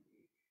thinking,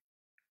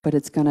 but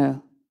it's going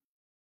to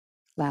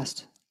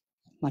last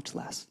much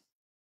less.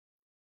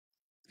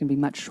 It's going to be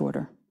much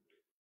shorter.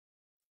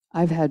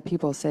 I've had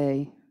people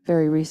say,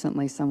 very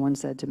recently, someone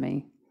said to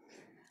me,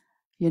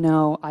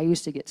 I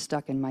used to get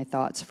stuck in my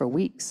thoughts for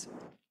weeks.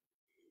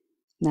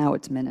 Now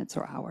it's minutes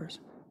or hours.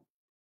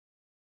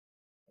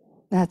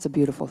 That's a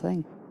beautiful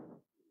thing.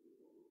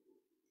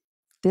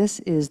 This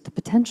is the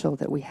potential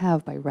that we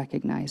have by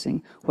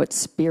recognizing what's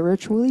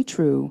spiritually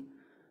true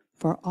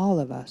for all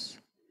of us.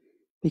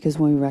 Because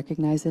when we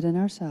recognize it in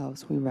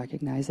ourselves, we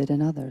recognize it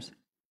in others.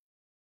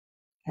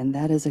 And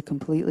that is a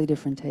completely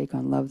different take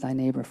on love thy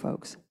neighbor,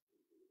 folks.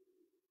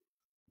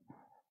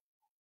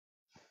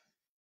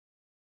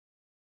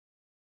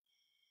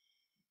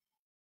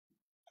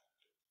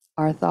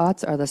 Our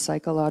thoughts are the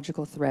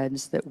psychological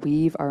threads that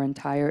weave our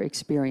entire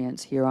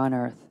experience here on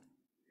earth.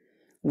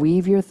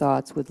 Weave your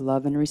thoughts with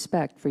love and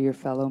respect for your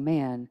fellow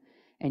man,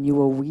 and you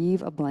will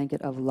weave a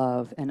blanket of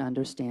love and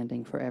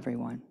understanding for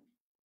everyone.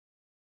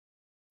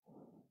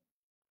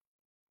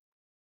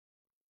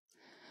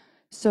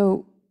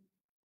 So,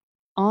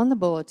 on the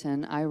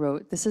bulletin, I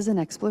wrote, this is an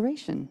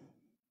exploration.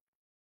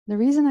 The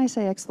reason I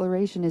say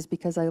exploration is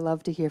because I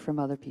love to hear from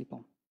other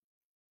people.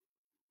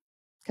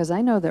 Because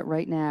I know that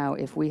right now,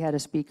 if we had a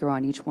speaker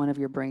on each one of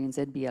your brains,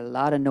 there'd be a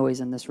lot of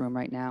noise in this room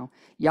right now.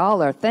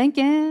 Y'all are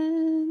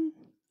thinking.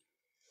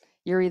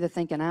 You're either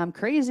thinking, I'm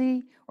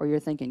crazy, or you're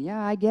thinking,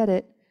 yeah, I get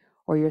it,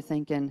 or you're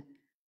thinking,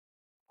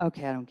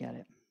 okay, I don't get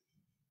it,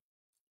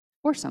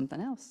 or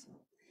something else.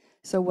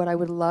 So what I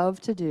would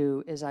love to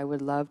do is I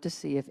would love to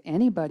see if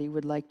anybody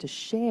would like to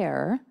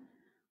share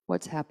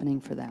what's happening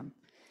for them.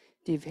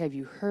 Have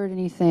you heard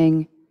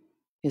anything?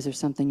 Is there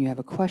something you have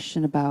a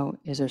question about?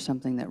 Is there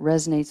something that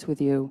resonates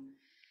with you?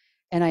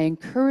 And I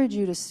encourage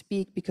you to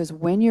speak, because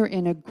when you're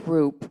in a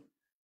group,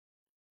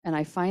 and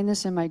I find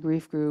this in my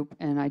grief group,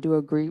 and I do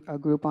a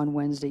group on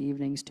Wednesday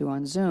evenings too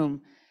on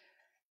Zoom,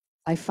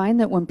 I find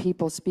that when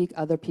people speak,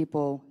 other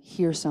people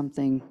hear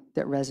something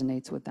that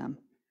resonates with them.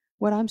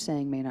 What I'm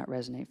saying may not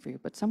resonate for you,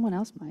 but someone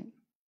else might.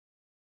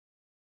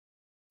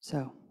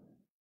 So,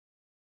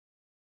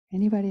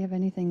 anybody have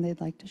anything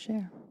they'd like to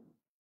share?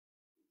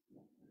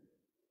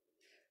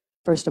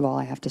 First of all,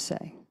 I have to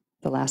say,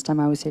 the last time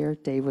I was here,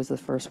 Dave was the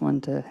first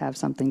one to have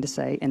something to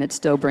say, and it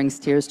still brings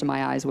tears to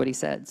my eyes what he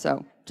said.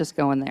 So just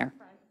go in there.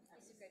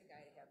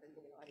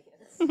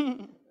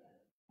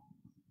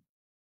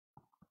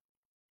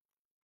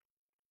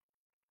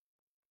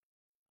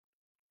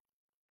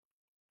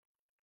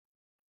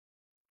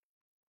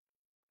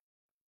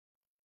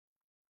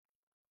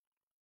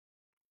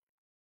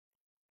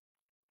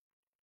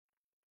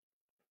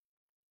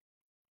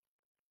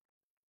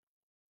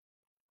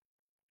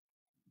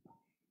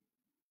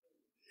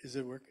 Is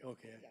it working?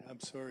 Okay, I'm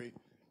sorry,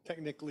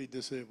 technically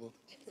disabled.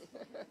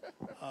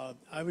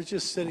 I was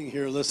just sitting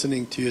here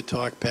listening to you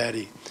talk,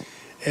 Patty,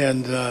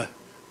 and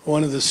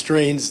one of the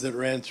strains that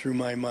ran through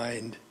my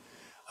mind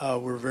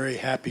were very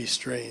happy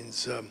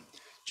strains.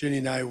 Ginny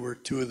and I were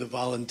two of the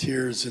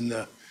volunteers in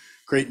the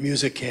great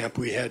music camp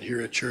we had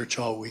here at church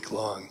all week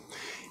long.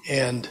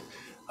 And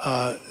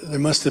there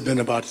must have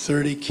been about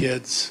 30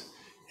 kids,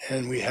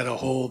 and we had a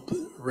whole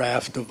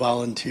raft of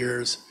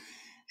volunteers.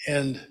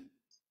 And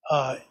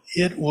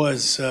it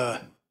was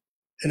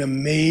an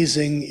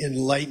amazing,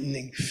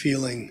 enlightening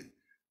feeling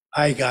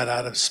I got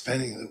out of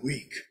spending the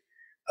week.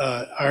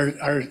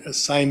 Our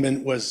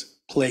assignment was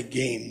play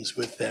games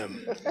with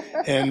them.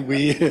 And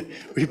we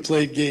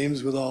played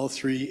games with all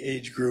three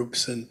age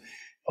groups and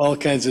all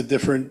kinds of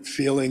different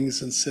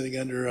feelings, and sitting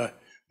under a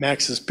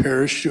Max's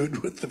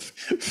parachute with the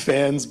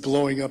fans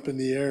blowing up in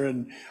the air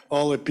and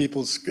all the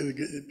people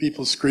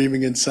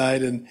screaming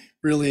inside and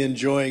really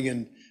enjoying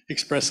and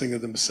expressing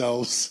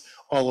themselves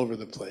all over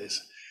the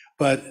place.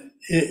 But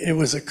it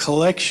was a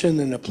collection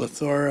and a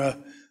plethora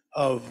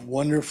of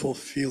wonderful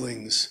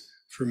feelings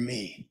for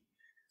me,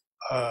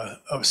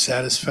 of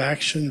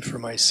satisfaction for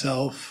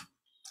myself,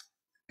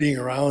 being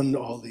around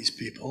all these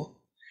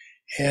people,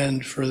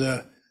 and for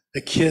the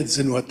kids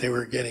and what they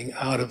were getting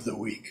out of the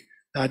week.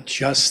 Not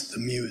just the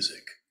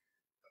music,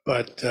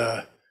 but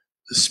the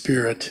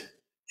spirit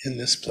in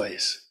this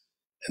place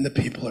and the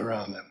people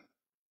around them.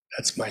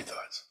 That's my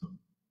thoughts.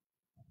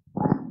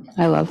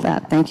 I love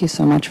that. Thank you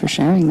so much for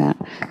sharing that.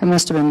 It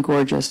must have been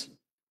gorgeous.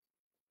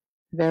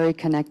 Very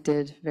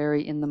connected,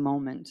 very in the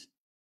moment.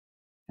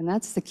 And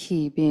that's the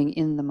key, being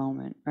in the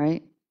moment,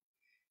 right?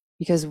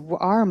 Because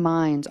our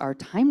minds are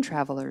time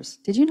travelers.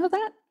 Did you know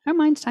that? Our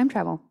minds time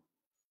travel.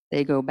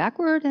 They go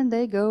backward and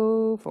they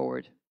go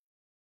forward.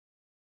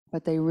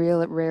 But they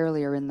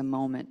rarely are in the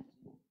moment.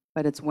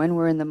 But it's when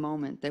we're in the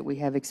moment that we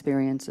have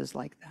experiences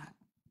like that.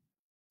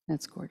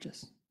 That's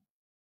gorgeous.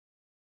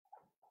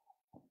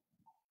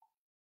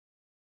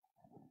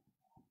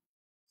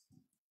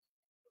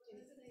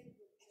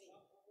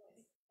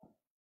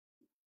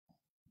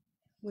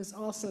 Was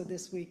also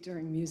this week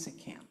during music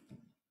camp.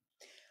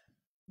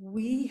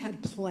 We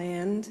had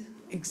planned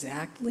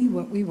exactly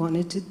what we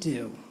wanted to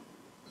do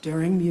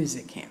during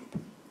music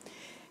camp.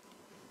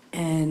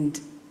 And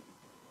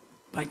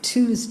by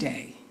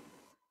Tuesday,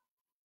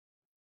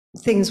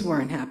 things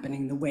weren't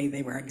happening the way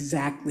they were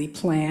exactly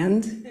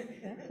planned.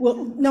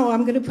 Well, no,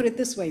 I'm going to put it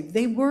this way.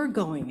 They were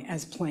going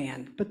as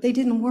planned, but they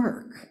didn't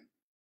work.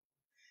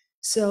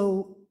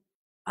 So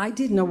I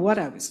didn't know what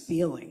I was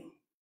feeling.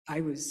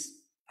 I was,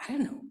 I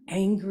don't know,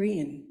 angry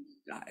and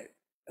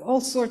all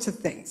sorts of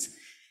things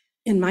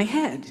in my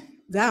head.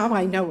 Now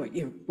I know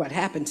what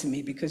happened to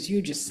me because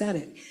you just said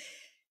it.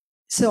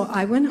 So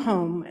I went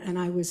home and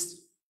I was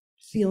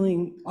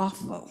feeling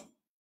awful.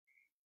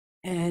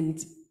 And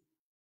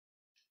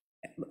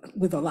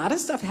with a lot of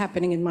stuff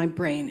happening in my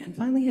brain. And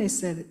finally I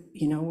said,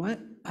 you know what?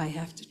 I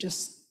have to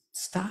just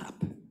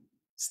stop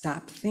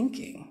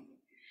thinking.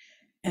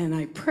 And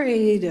I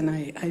prayed and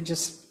I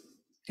just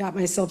got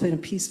myself in a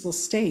peaceful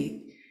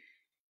state.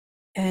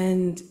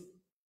 And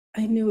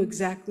I knew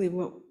exactly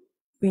what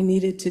we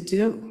needed to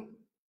do.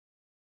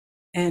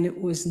 And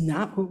it was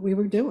not what we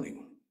were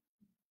doing.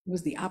 It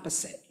was the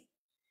opposite.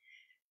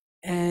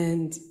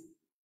 And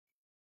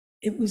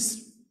it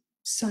was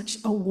such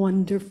a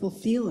wonderful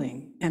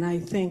feeling. And I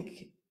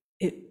think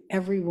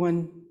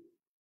everyone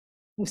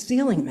was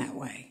feeling that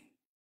way.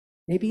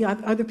 Maybe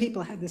other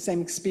people had the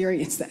same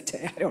experience that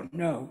day, I don't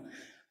know.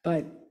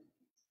 But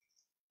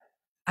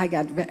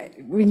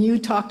when you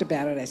talked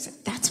about it, I said,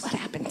 that's what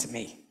happened to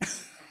me.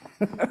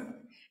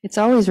 It's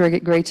always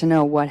great to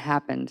know what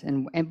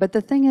happened. But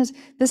the thing is,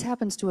 this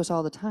happens to us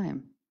all the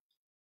time.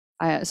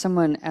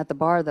 Someone at the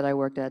bar that I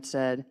worked at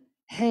said,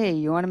 hey,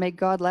 you want to make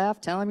God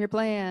laugh? Tell him your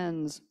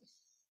plans.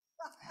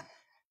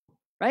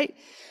 Right?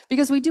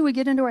 Because we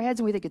get into our heads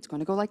and we think it's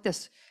going to go like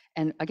this.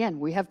 And again,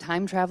 we have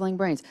time traveling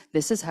brains.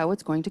 This is how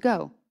it's going to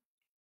go.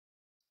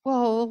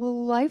 Well,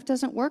 life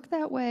doesn't work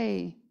that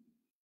way.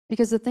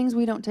 Because the things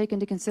we don't take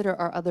into consider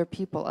are other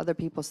people, other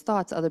people's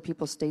thoughts, other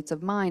people's states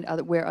of mind,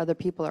 where other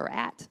people are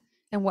at,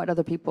 and what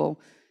other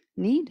people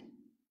need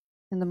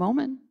in the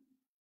moment.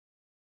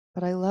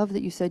 But I love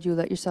that you said you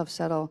let yourself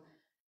settle,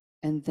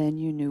 and then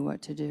you knew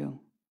what to do.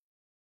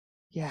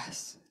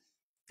 Yes,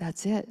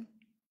 that's it.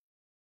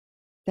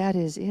 That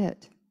is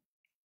it.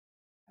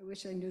 I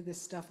wish I knew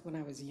this stuff when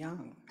I was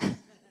young.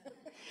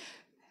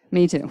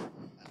 Me too.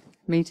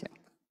 Me too.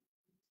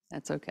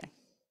 That's okay.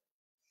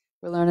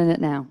 We're learning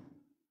it now.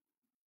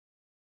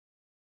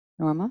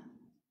 Norma?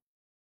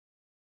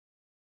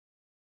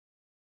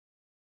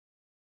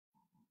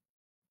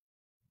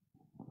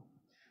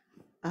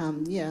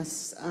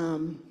 Yes.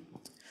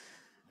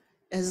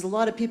 As a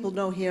lot of people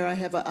know here, I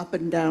have an up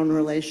and down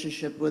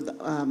relationship with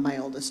my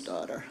oldest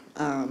daughter,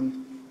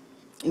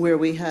 where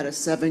we had a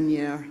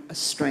 7-year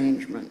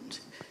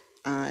estrangement.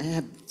 I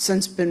have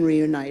since been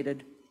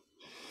reunited.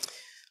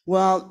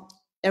 Well,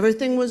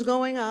 everything was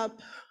going up,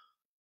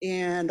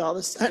 and all of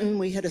a sudden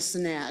we hit a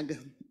snag.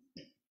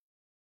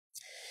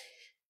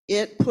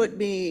 it put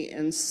me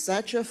in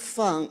such a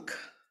funk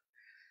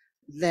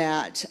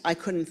that I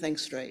couldn't think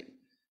straight.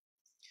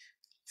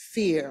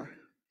 Fear,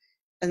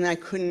 and I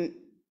couldn't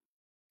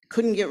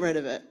get rid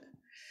of it.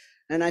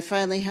 And I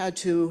finally had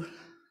to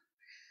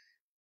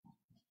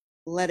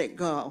let it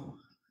go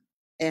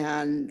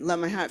and let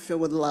my heart fill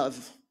with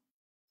love.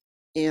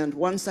 And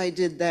once I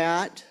did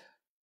that,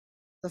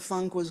 the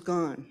funk was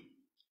gone.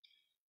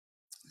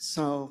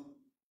 So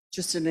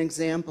just an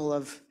example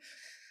of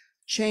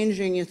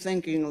changing your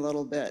thinking a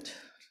little bit.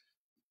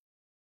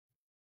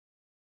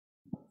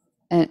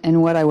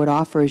 And what I would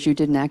offer is you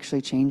didn't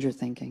actually change your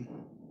thinking.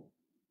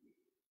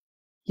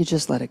 You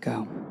just let it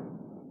go.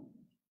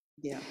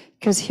 Yeah.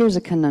 Because here's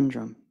a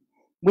conundrum.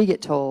 We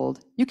get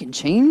told, you can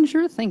change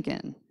your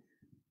thinking.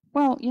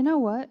 Well, you know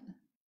what?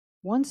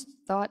 Once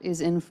thought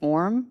is in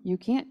form, you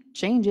can't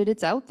change it.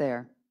 It's out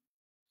there.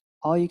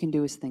 All you can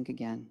do is think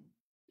again,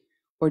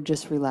 or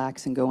just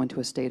relax and go into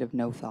a state of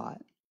no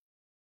thought.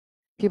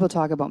 People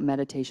talk about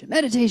meditation.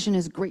 Meditation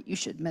is great. You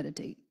should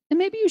meditate. And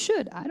maybe you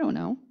should. I don't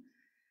know.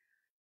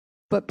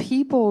 But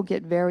people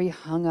get very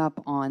hung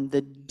up on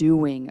the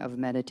doing of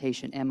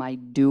meditation. Am I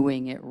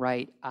doing it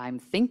right? I'm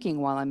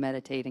thinking while I'm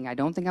meditating. I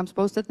don't think I'm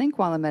supposed to think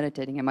while I'm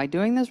meditating. Am I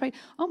doing this right?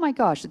 Oh my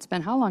gosh, it's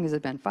been, how long has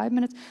it been? 5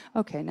 minutes?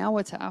 Okay, now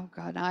what's, oh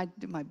God,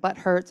 my butt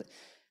hurts.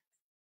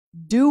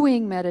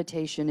 Doing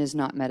meditation is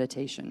not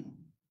meditation.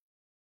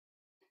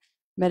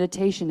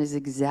 Meditation is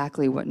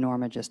exactly what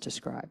Norma just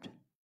described.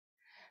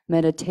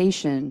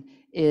 Meditation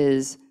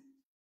is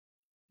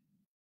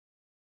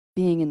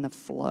being in the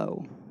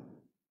flow.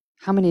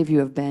 How many of you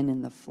have been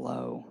in the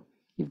flow?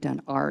 You've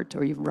done art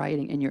or you're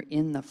writing and you're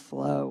in the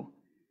flow.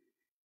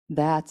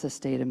 That's a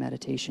state of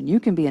meditation.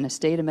 You can be in a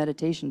state of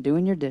meditation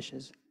doing your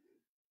dishes.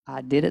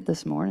 I did it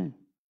this morning.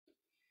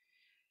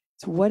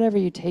 It's whatever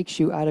takes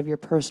you out of your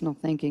personal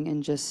thinking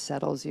and just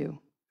settles you.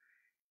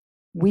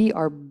 We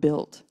are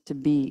built to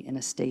be in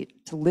a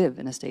state, to live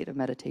in a state of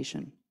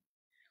meditation.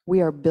 We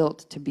are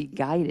built to be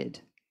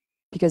guided,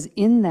 because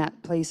in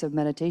that place of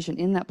meditation,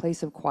 in that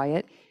place of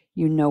quiet,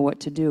 you know what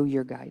to do,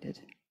 you're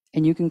guided.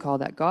 And you can call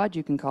that God,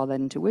 you can call that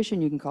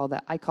intuition, you can call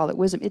that, I call it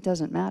wisdom, it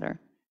doesn't matter.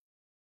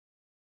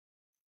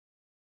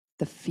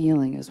 The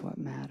feeling is what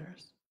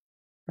matters,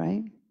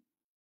 right?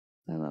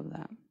 I love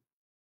that.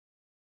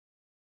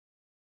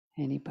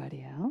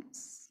 Anybody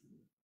else?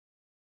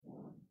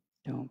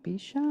 Don't be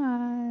shy.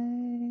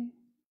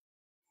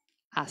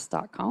 I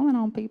start calling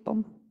on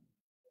people.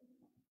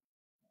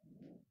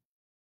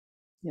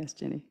 Yes,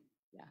 Jenny.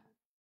 Yeah.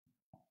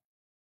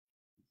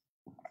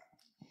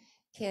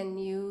 Can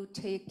you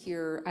take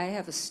I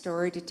have a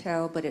story to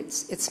tell, but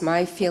it's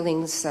my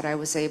feelings that I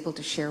was able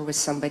to share with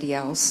somebody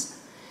else,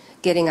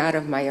 getting out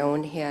of my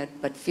own head,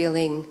 but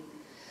feeling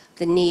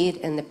the need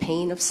and the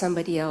pain of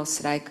somebody else,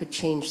 that I could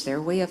change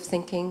their way of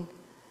thinking.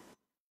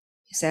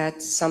 Is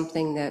that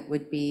something that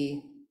would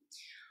be?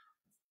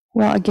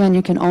 Well, again,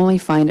 you can only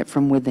find it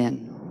from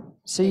within.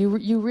 So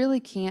you really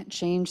can't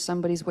change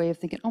somebody's way of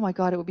thinking. Oh my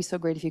God, it would be so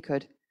great if you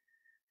could.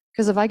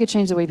 Because if I could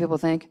change the way people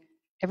think,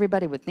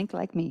 everybody would think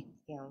like me.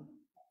 Yeah.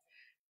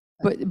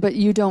 But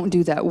you don't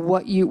do that.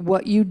 What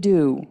you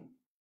do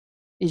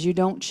is you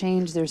don't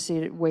change their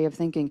way of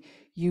thinking.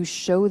 You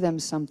show them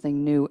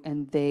something new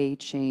and they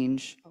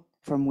change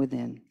from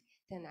within.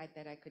 Then I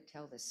bet I could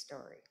tell this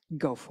story.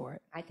 Go for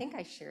it. I think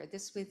I shared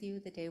this with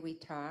you the day we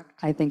talked.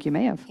 I think you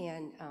may have.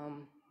 And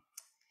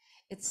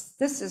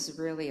this is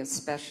really a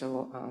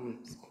special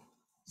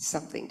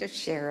something to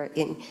share.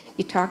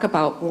 You talk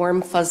about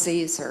warm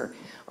fuzzies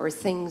or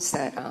things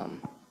that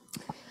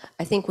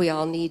I think we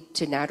all need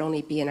to not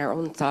only be in our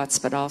own thoughts,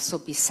 but also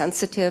be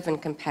sensitive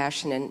and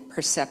compassionate and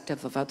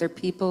perceptive of other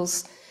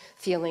people's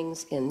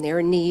feelings and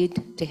their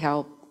need to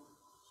help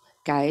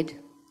guide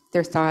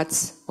their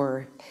thoughts.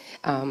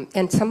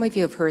 And some of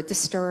you have heard the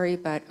story,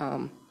 but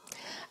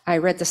I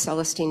read the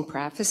Celestine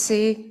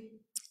Prophecy,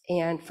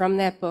 and from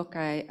that book,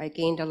 I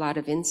gained a lot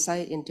of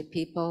insight into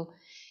people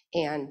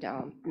and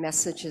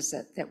messages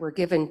that were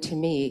given to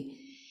me.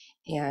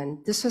 And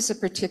this was a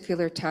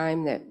particular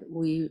time that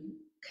we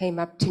came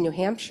up to New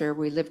Hampshire.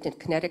 We lived in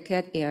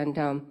Connecticut and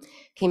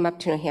came up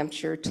to New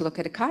Hampshire to look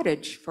at a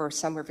cottage for a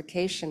summer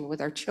vacation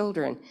with our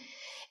children.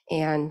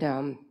 And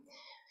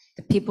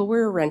the people we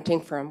were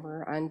renting from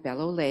were on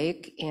Bellow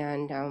Lake,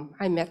 and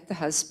I met the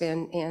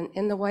husband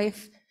and the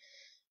wife.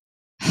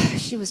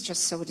 She was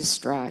just so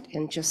distraught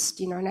and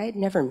just, and I had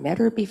never met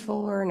her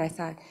before, and I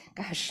thought,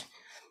 gosh,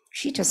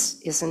 she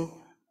just isn't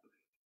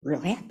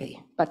real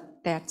happy. But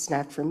that's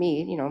not for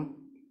me,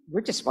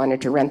 we just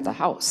wanted to rent the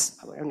house.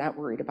 We're not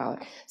worried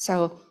about it.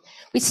 So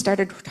we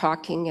started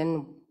talking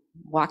and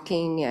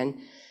walking, and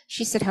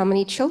she said, how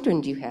many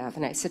children do you have?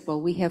 And I said,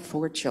 well, we have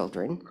 4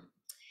 children.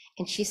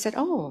 And she said,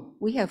 oh,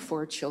 we have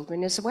 4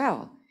 children as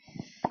well.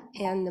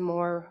 And the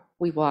more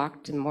we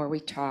walked, the more we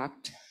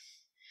talked,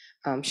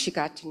 she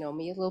got to know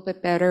me a little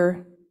bit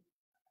better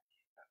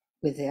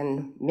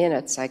within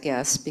minutes, I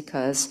guess,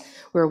 because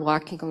we were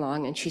walking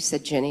along, and she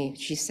said, Jenny,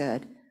 she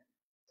said,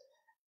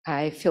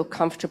 I feel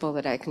comfortable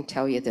that I can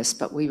tell you this,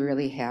 but we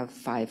really have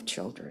 5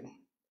 children.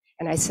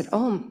 And I said,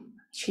 oh,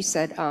 she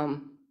said,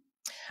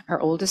 our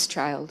oldest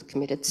child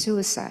committed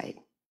suicide.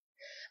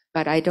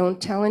 But I don't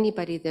tell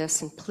anybody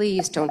this, and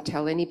please don't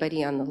tell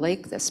anybody on the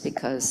lake this,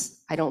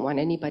 because I don't want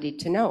anybody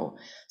to know.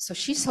 So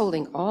she's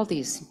holding all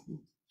these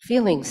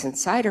feelings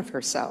inside of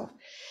herself.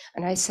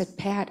 And I said,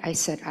 Pat,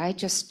 I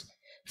just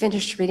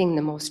finished reading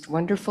the most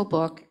wonderful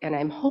book, and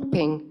I'm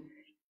hoping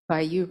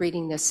by you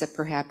reading this that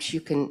perhaps you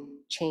can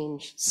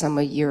change some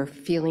of your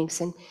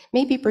feelings and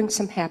maybe bring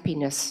some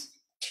happiness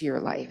to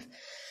your life.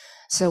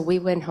 So we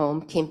went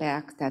home, came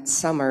back that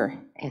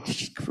summer, and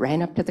she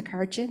ran up to the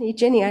car,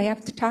 Jenny, I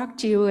have to talk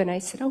to you. And I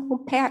said,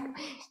 oh, Pat,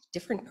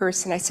 different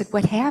person. I said,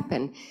 what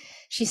happened?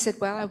 She said,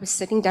 well, I was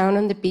sitting down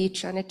on the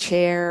beach on a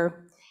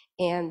chair,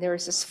 and there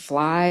was this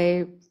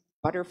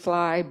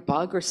butterfly,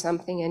 bug or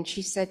something. And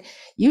she said,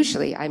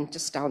 usually I'm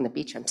just down the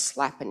beach, I'm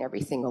slapping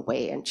everything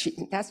away. And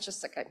that's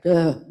just like,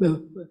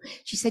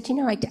 she said,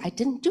 I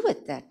didn't do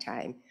it that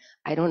time.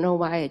 I don't know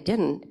why I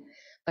didn't.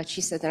 But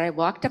she said, then I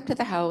walked up to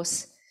the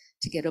house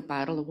to get a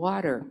bottle of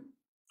water.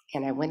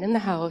 And I went in the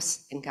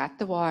house and got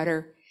the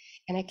water,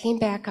 and I came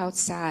back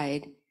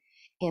outside,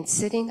 and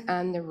sitting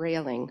on the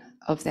railing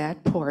of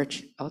that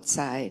porch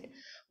outside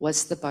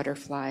was the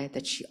butterfly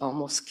that she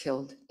almost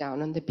killed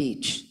down on the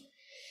beach.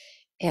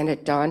 And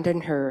it dawned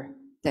on her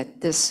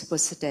that this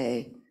was the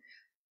day,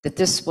 that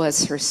this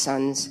was her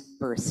son's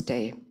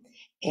birthday.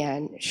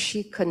 And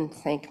she couldn't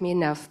thank me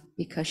enough,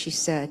 because she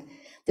said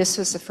this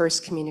was the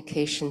first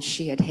communication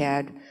she had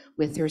had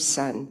with her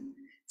son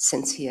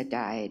since he had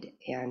died.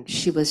 And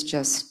she was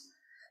just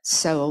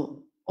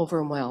so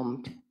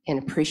overwhelmed and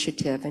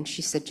appreciative. And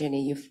she said,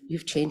 Jenny,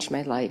 you've changed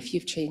my life.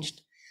 You've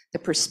changed the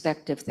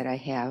perspective that I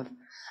have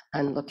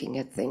on looking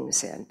at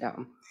things. And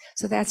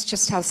so that's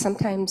just how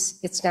sometimes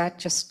it's not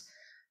just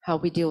how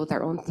we deal with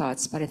our own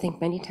thoughts, but I think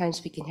many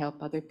times we can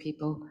help other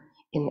people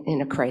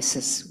in a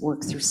crisis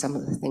work through some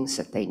of the things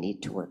that they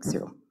need to work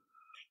through.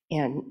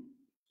 And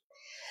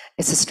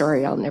it's a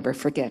story I'll never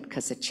forget,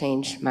 because it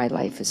changed my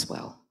life as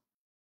well.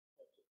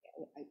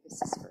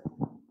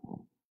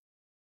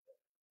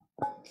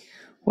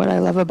 What I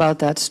love about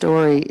that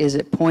story is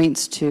it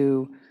points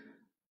to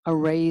a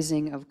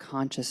raising of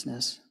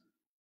consciousness.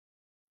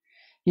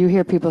 You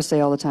hear people say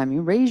all the time,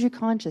 you raise your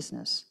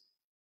consciousness.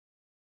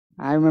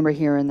 I remember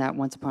hearing that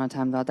once upon a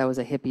time, thought that was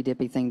a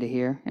hippy-dippy thing to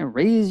hear. And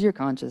raise your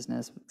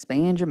consciousness,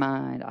 expand your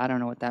mind. I don't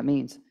know what that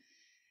means.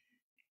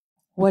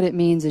 What it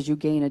means is you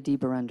gain a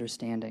deeper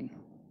understanding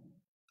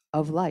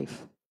of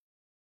life.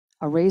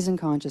 A raise in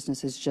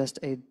consciousness is just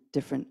a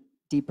different,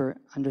 deeper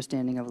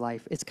understanding of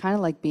life. It's kind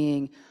of like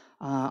being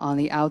on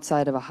the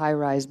outside of a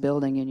high-rise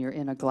building and you're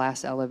in a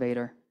glass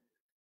elevator,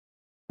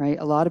 right?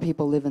 A lot of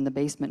people live in the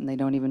basement and they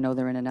don't even know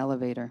they're in an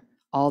elevator.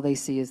 All they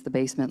see is the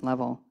basement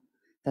level.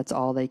 That's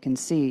all they can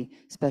see,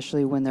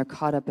 especially when they're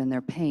caught up in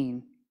their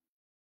pain.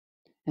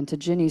 And to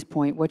Ginny's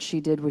point, what she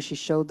did was she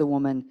showed the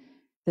woman,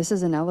 this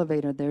is an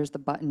elevator, there's the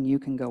button, you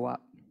can go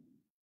up.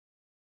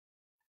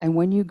 And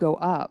when you go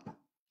up,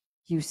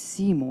 you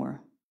see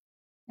more.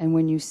 And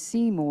when you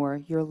see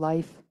more, your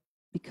life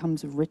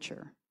becomes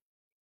richer.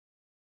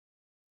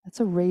 That's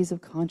a raise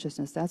of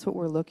consciousness. That's what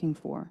we're looking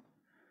for.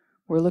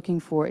 We're looking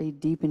for a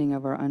deepening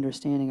of our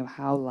understanding of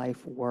how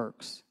life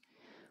works,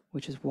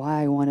 which is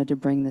why I wanted to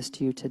bring this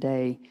to you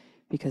today,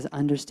 because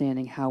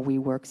understanding how we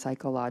work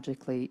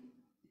psychologically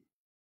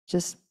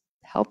just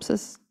helps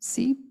us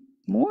see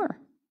more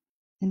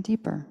and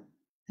deeper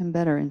and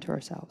better into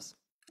ourselves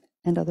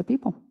and other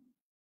people.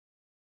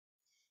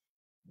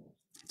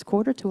 It's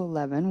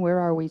 11:15. Where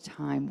are we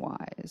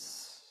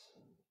time-wise?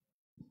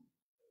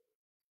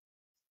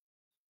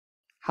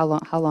 How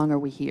long are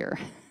we here?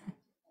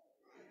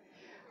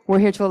 We're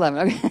here till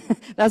 11. Okay.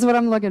 That's what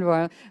I'm looking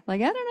for.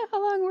 Like, I don't know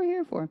how long we're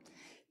here for.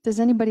 Does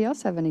anybody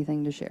else have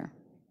anything to share?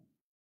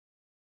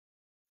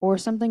 Or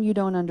something you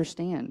don't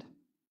understand?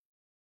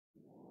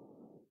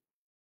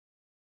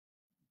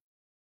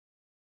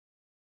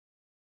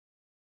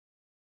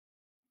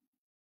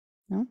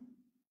 No?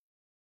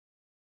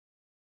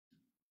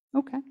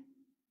 Okay.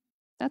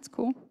 That's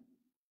cool.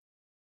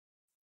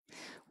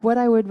 What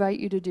I would invite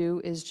you to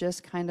do is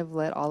just kind of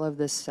let all of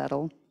this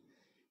settle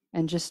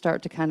and just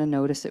start to kind of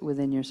notice it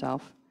within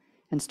yourself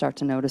and start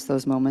to notice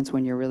those moments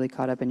when you're really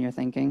caught up in your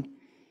thinking.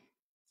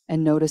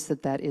 And notice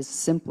that that is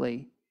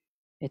simply,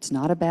 it's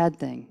not a bad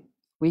thing.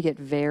 We get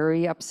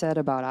very upset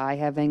about, I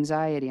have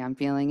anxiety, I'm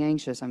feeling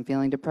anxious, I'm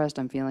feeling depressed,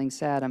 I'm feeling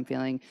sad, I'm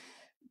feeling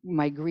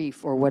my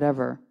grief or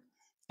whatever.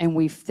 And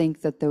we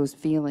think that those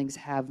feelings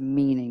have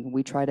meaning.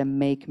 We try to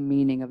make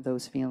meaning of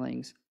those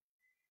feelings.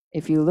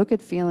 If you look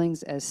at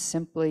feelings as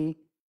simply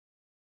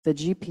the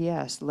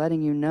GPS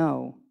letting you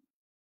know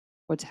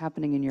what's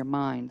happening in your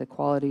mind, the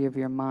quality of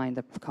your mind,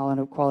 the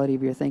quality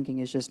of your thinking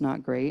is just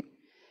not great,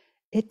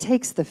 it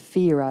takes the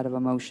fear out of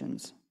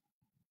emotions.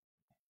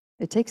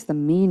 It takes the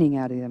meaning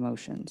out of the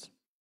emotions.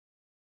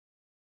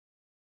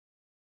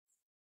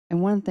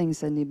 And one thing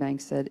Cindy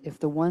Banks said, if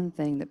the one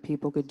thing that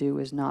people could do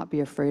is not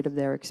be afraid of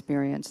their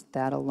experience,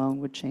 that alone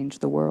would change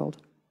the world.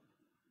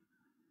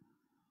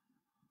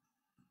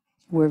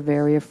 We're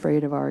very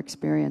afraid of our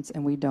experience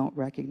and we don't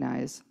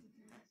recognize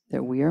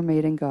that we are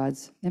made in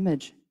God's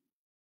image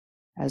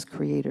as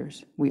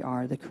creators. We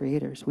are the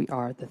creators. We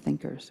are the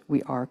thinkers.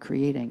 We are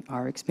creating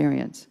our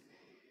experience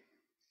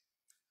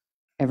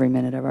every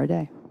minute of our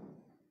day.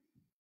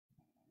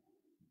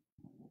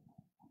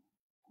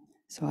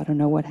 So I don't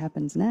know what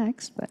happens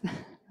next, but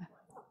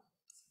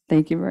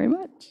thank you very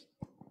much.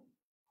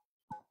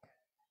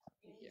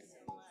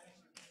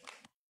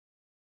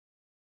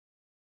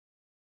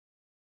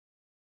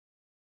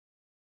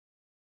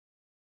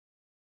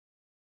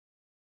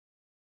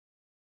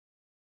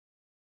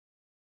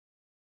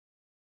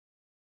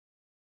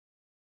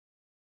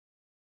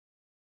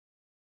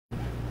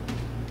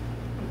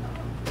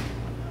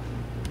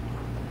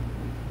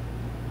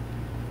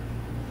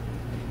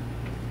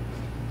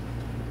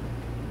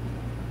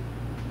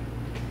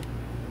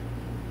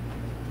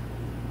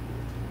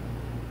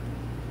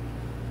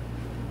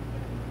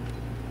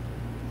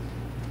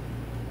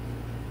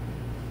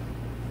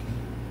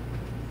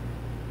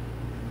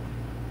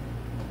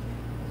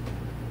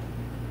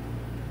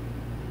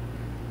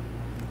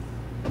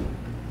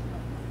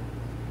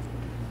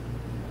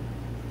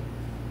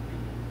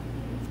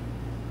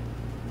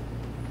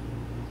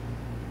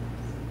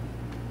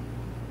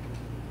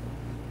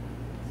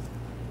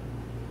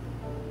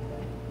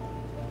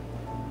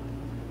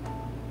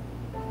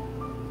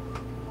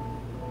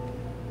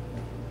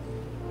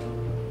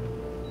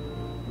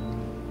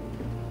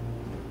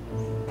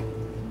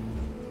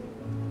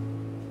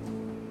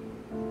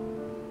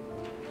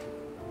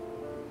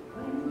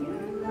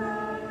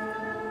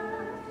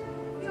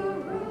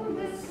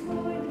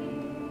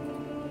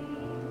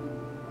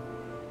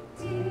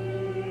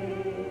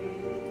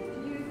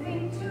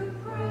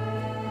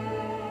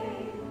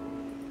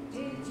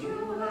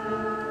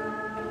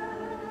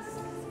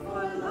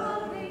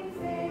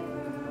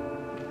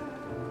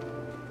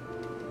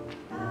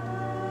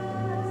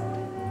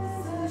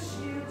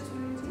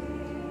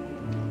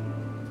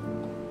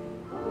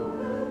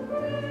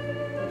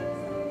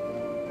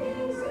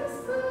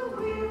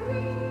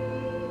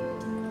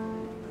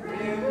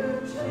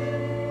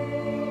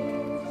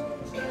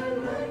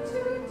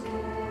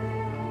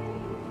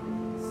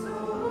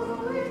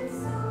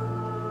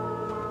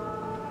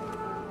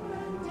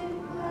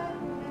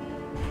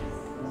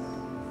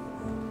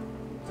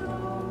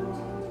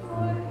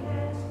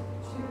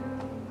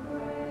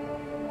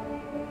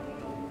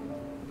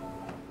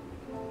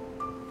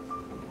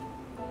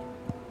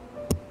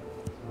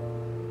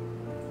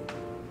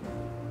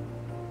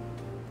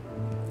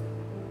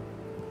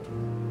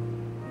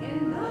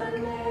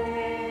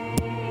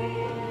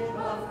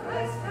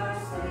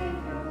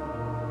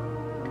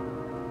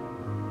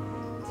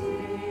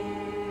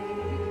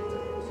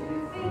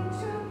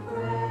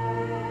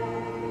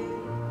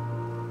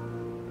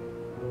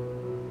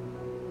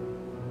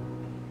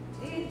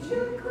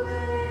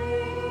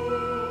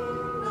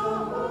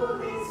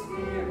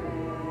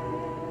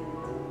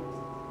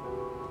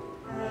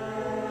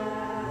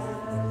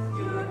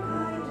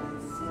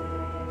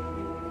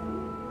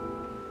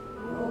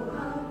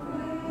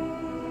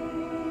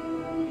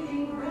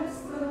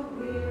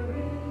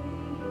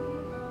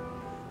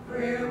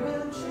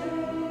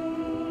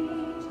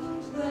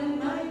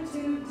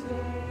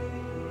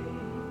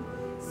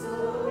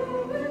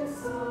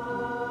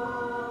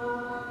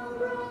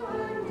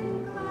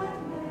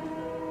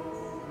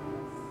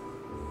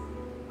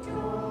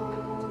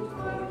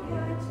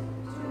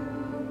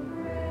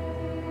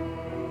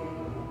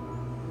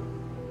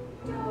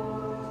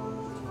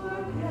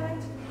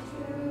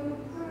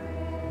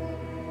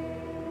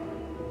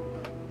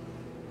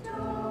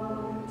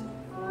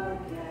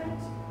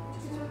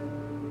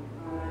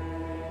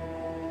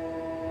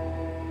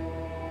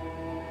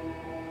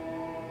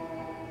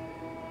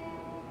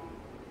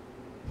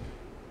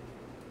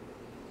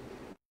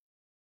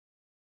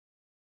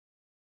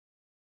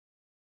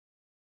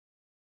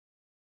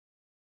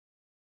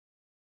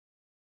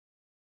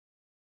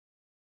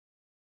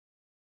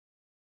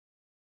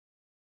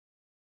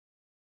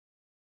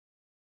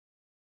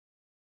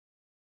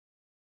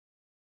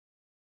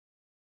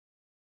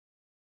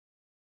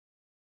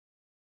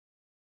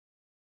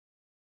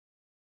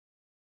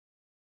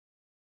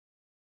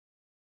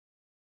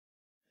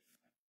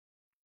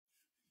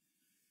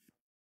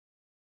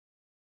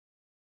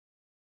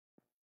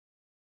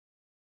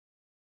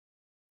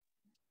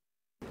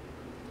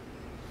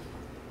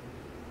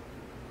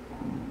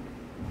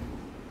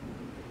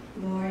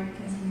 Lord,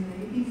 as we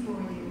lay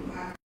before you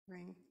our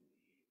offering,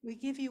 we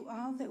give you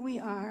all that we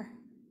are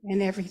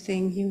and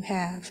everything you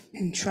have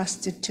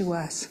entrusted to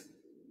us.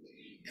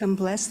 Come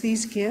bless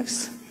these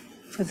gifts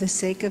for the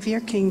sake of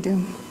your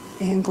kingdom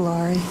and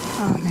glory.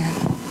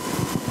 Amen.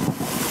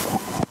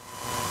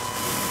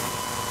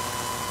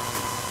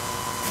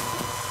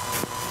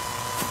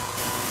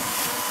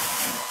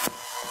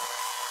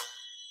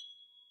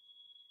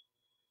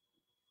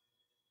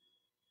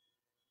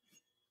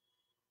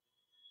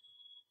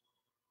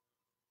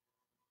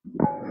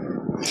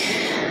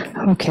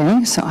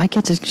 Okay, so I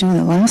get to do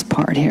the last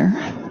part here,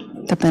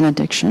 the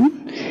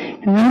benediction.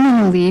 And what I'm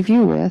going to leave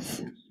you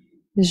with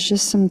is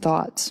just some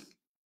thoughts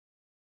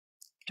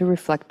to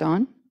reflect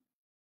on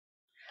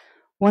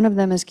One of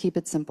them is keep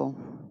it simple.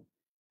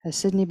 As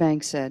Sydney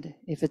Banks said,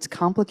 if it's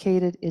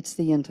complicated, it's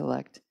the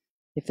intellect.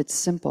 If it's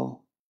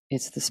simple,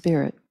 it's the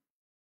spirit.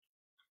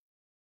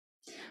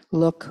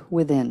 Look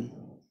within.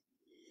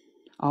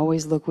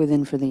 Always look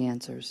within for the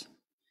answers.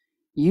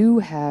 You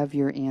have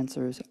your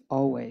answers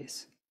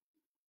always.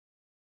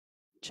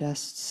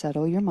 Just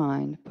settle your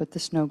mind, put the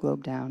snow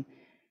globe down,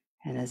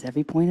 and as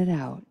Evie pointed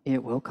out,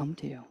 it will come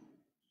to you.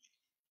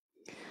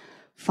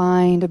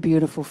 Find a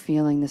beautiful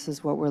feeling. This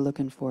is what we're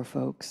looking for,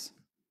 folks.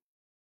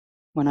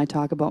 When I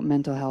talk about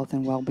mental health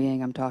and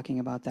well-being, I'm talking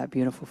about that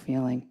beautiful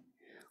feeling.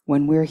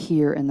 When we're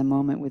here in the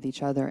moment with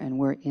each other and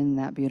we're in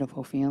that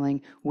beautiful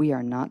feeling, we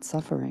are not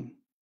suffering.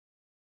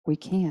 We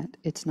can't.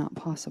 It's not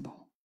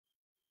possible.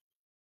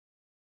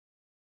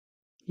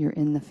 You're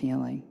in the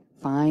feeling.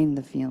 Find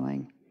the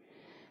feeling.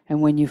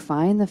 And when you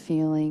find the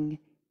feeling,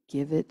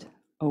 give it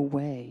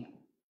away.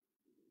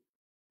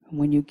 And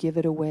when you give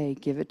it away,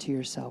 give it to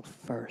yourself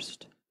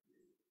first.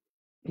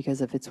 Because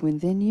if it's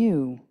within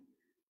you,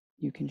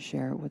 you can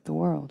share it with the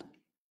world.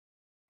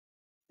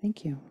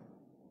 Thank you.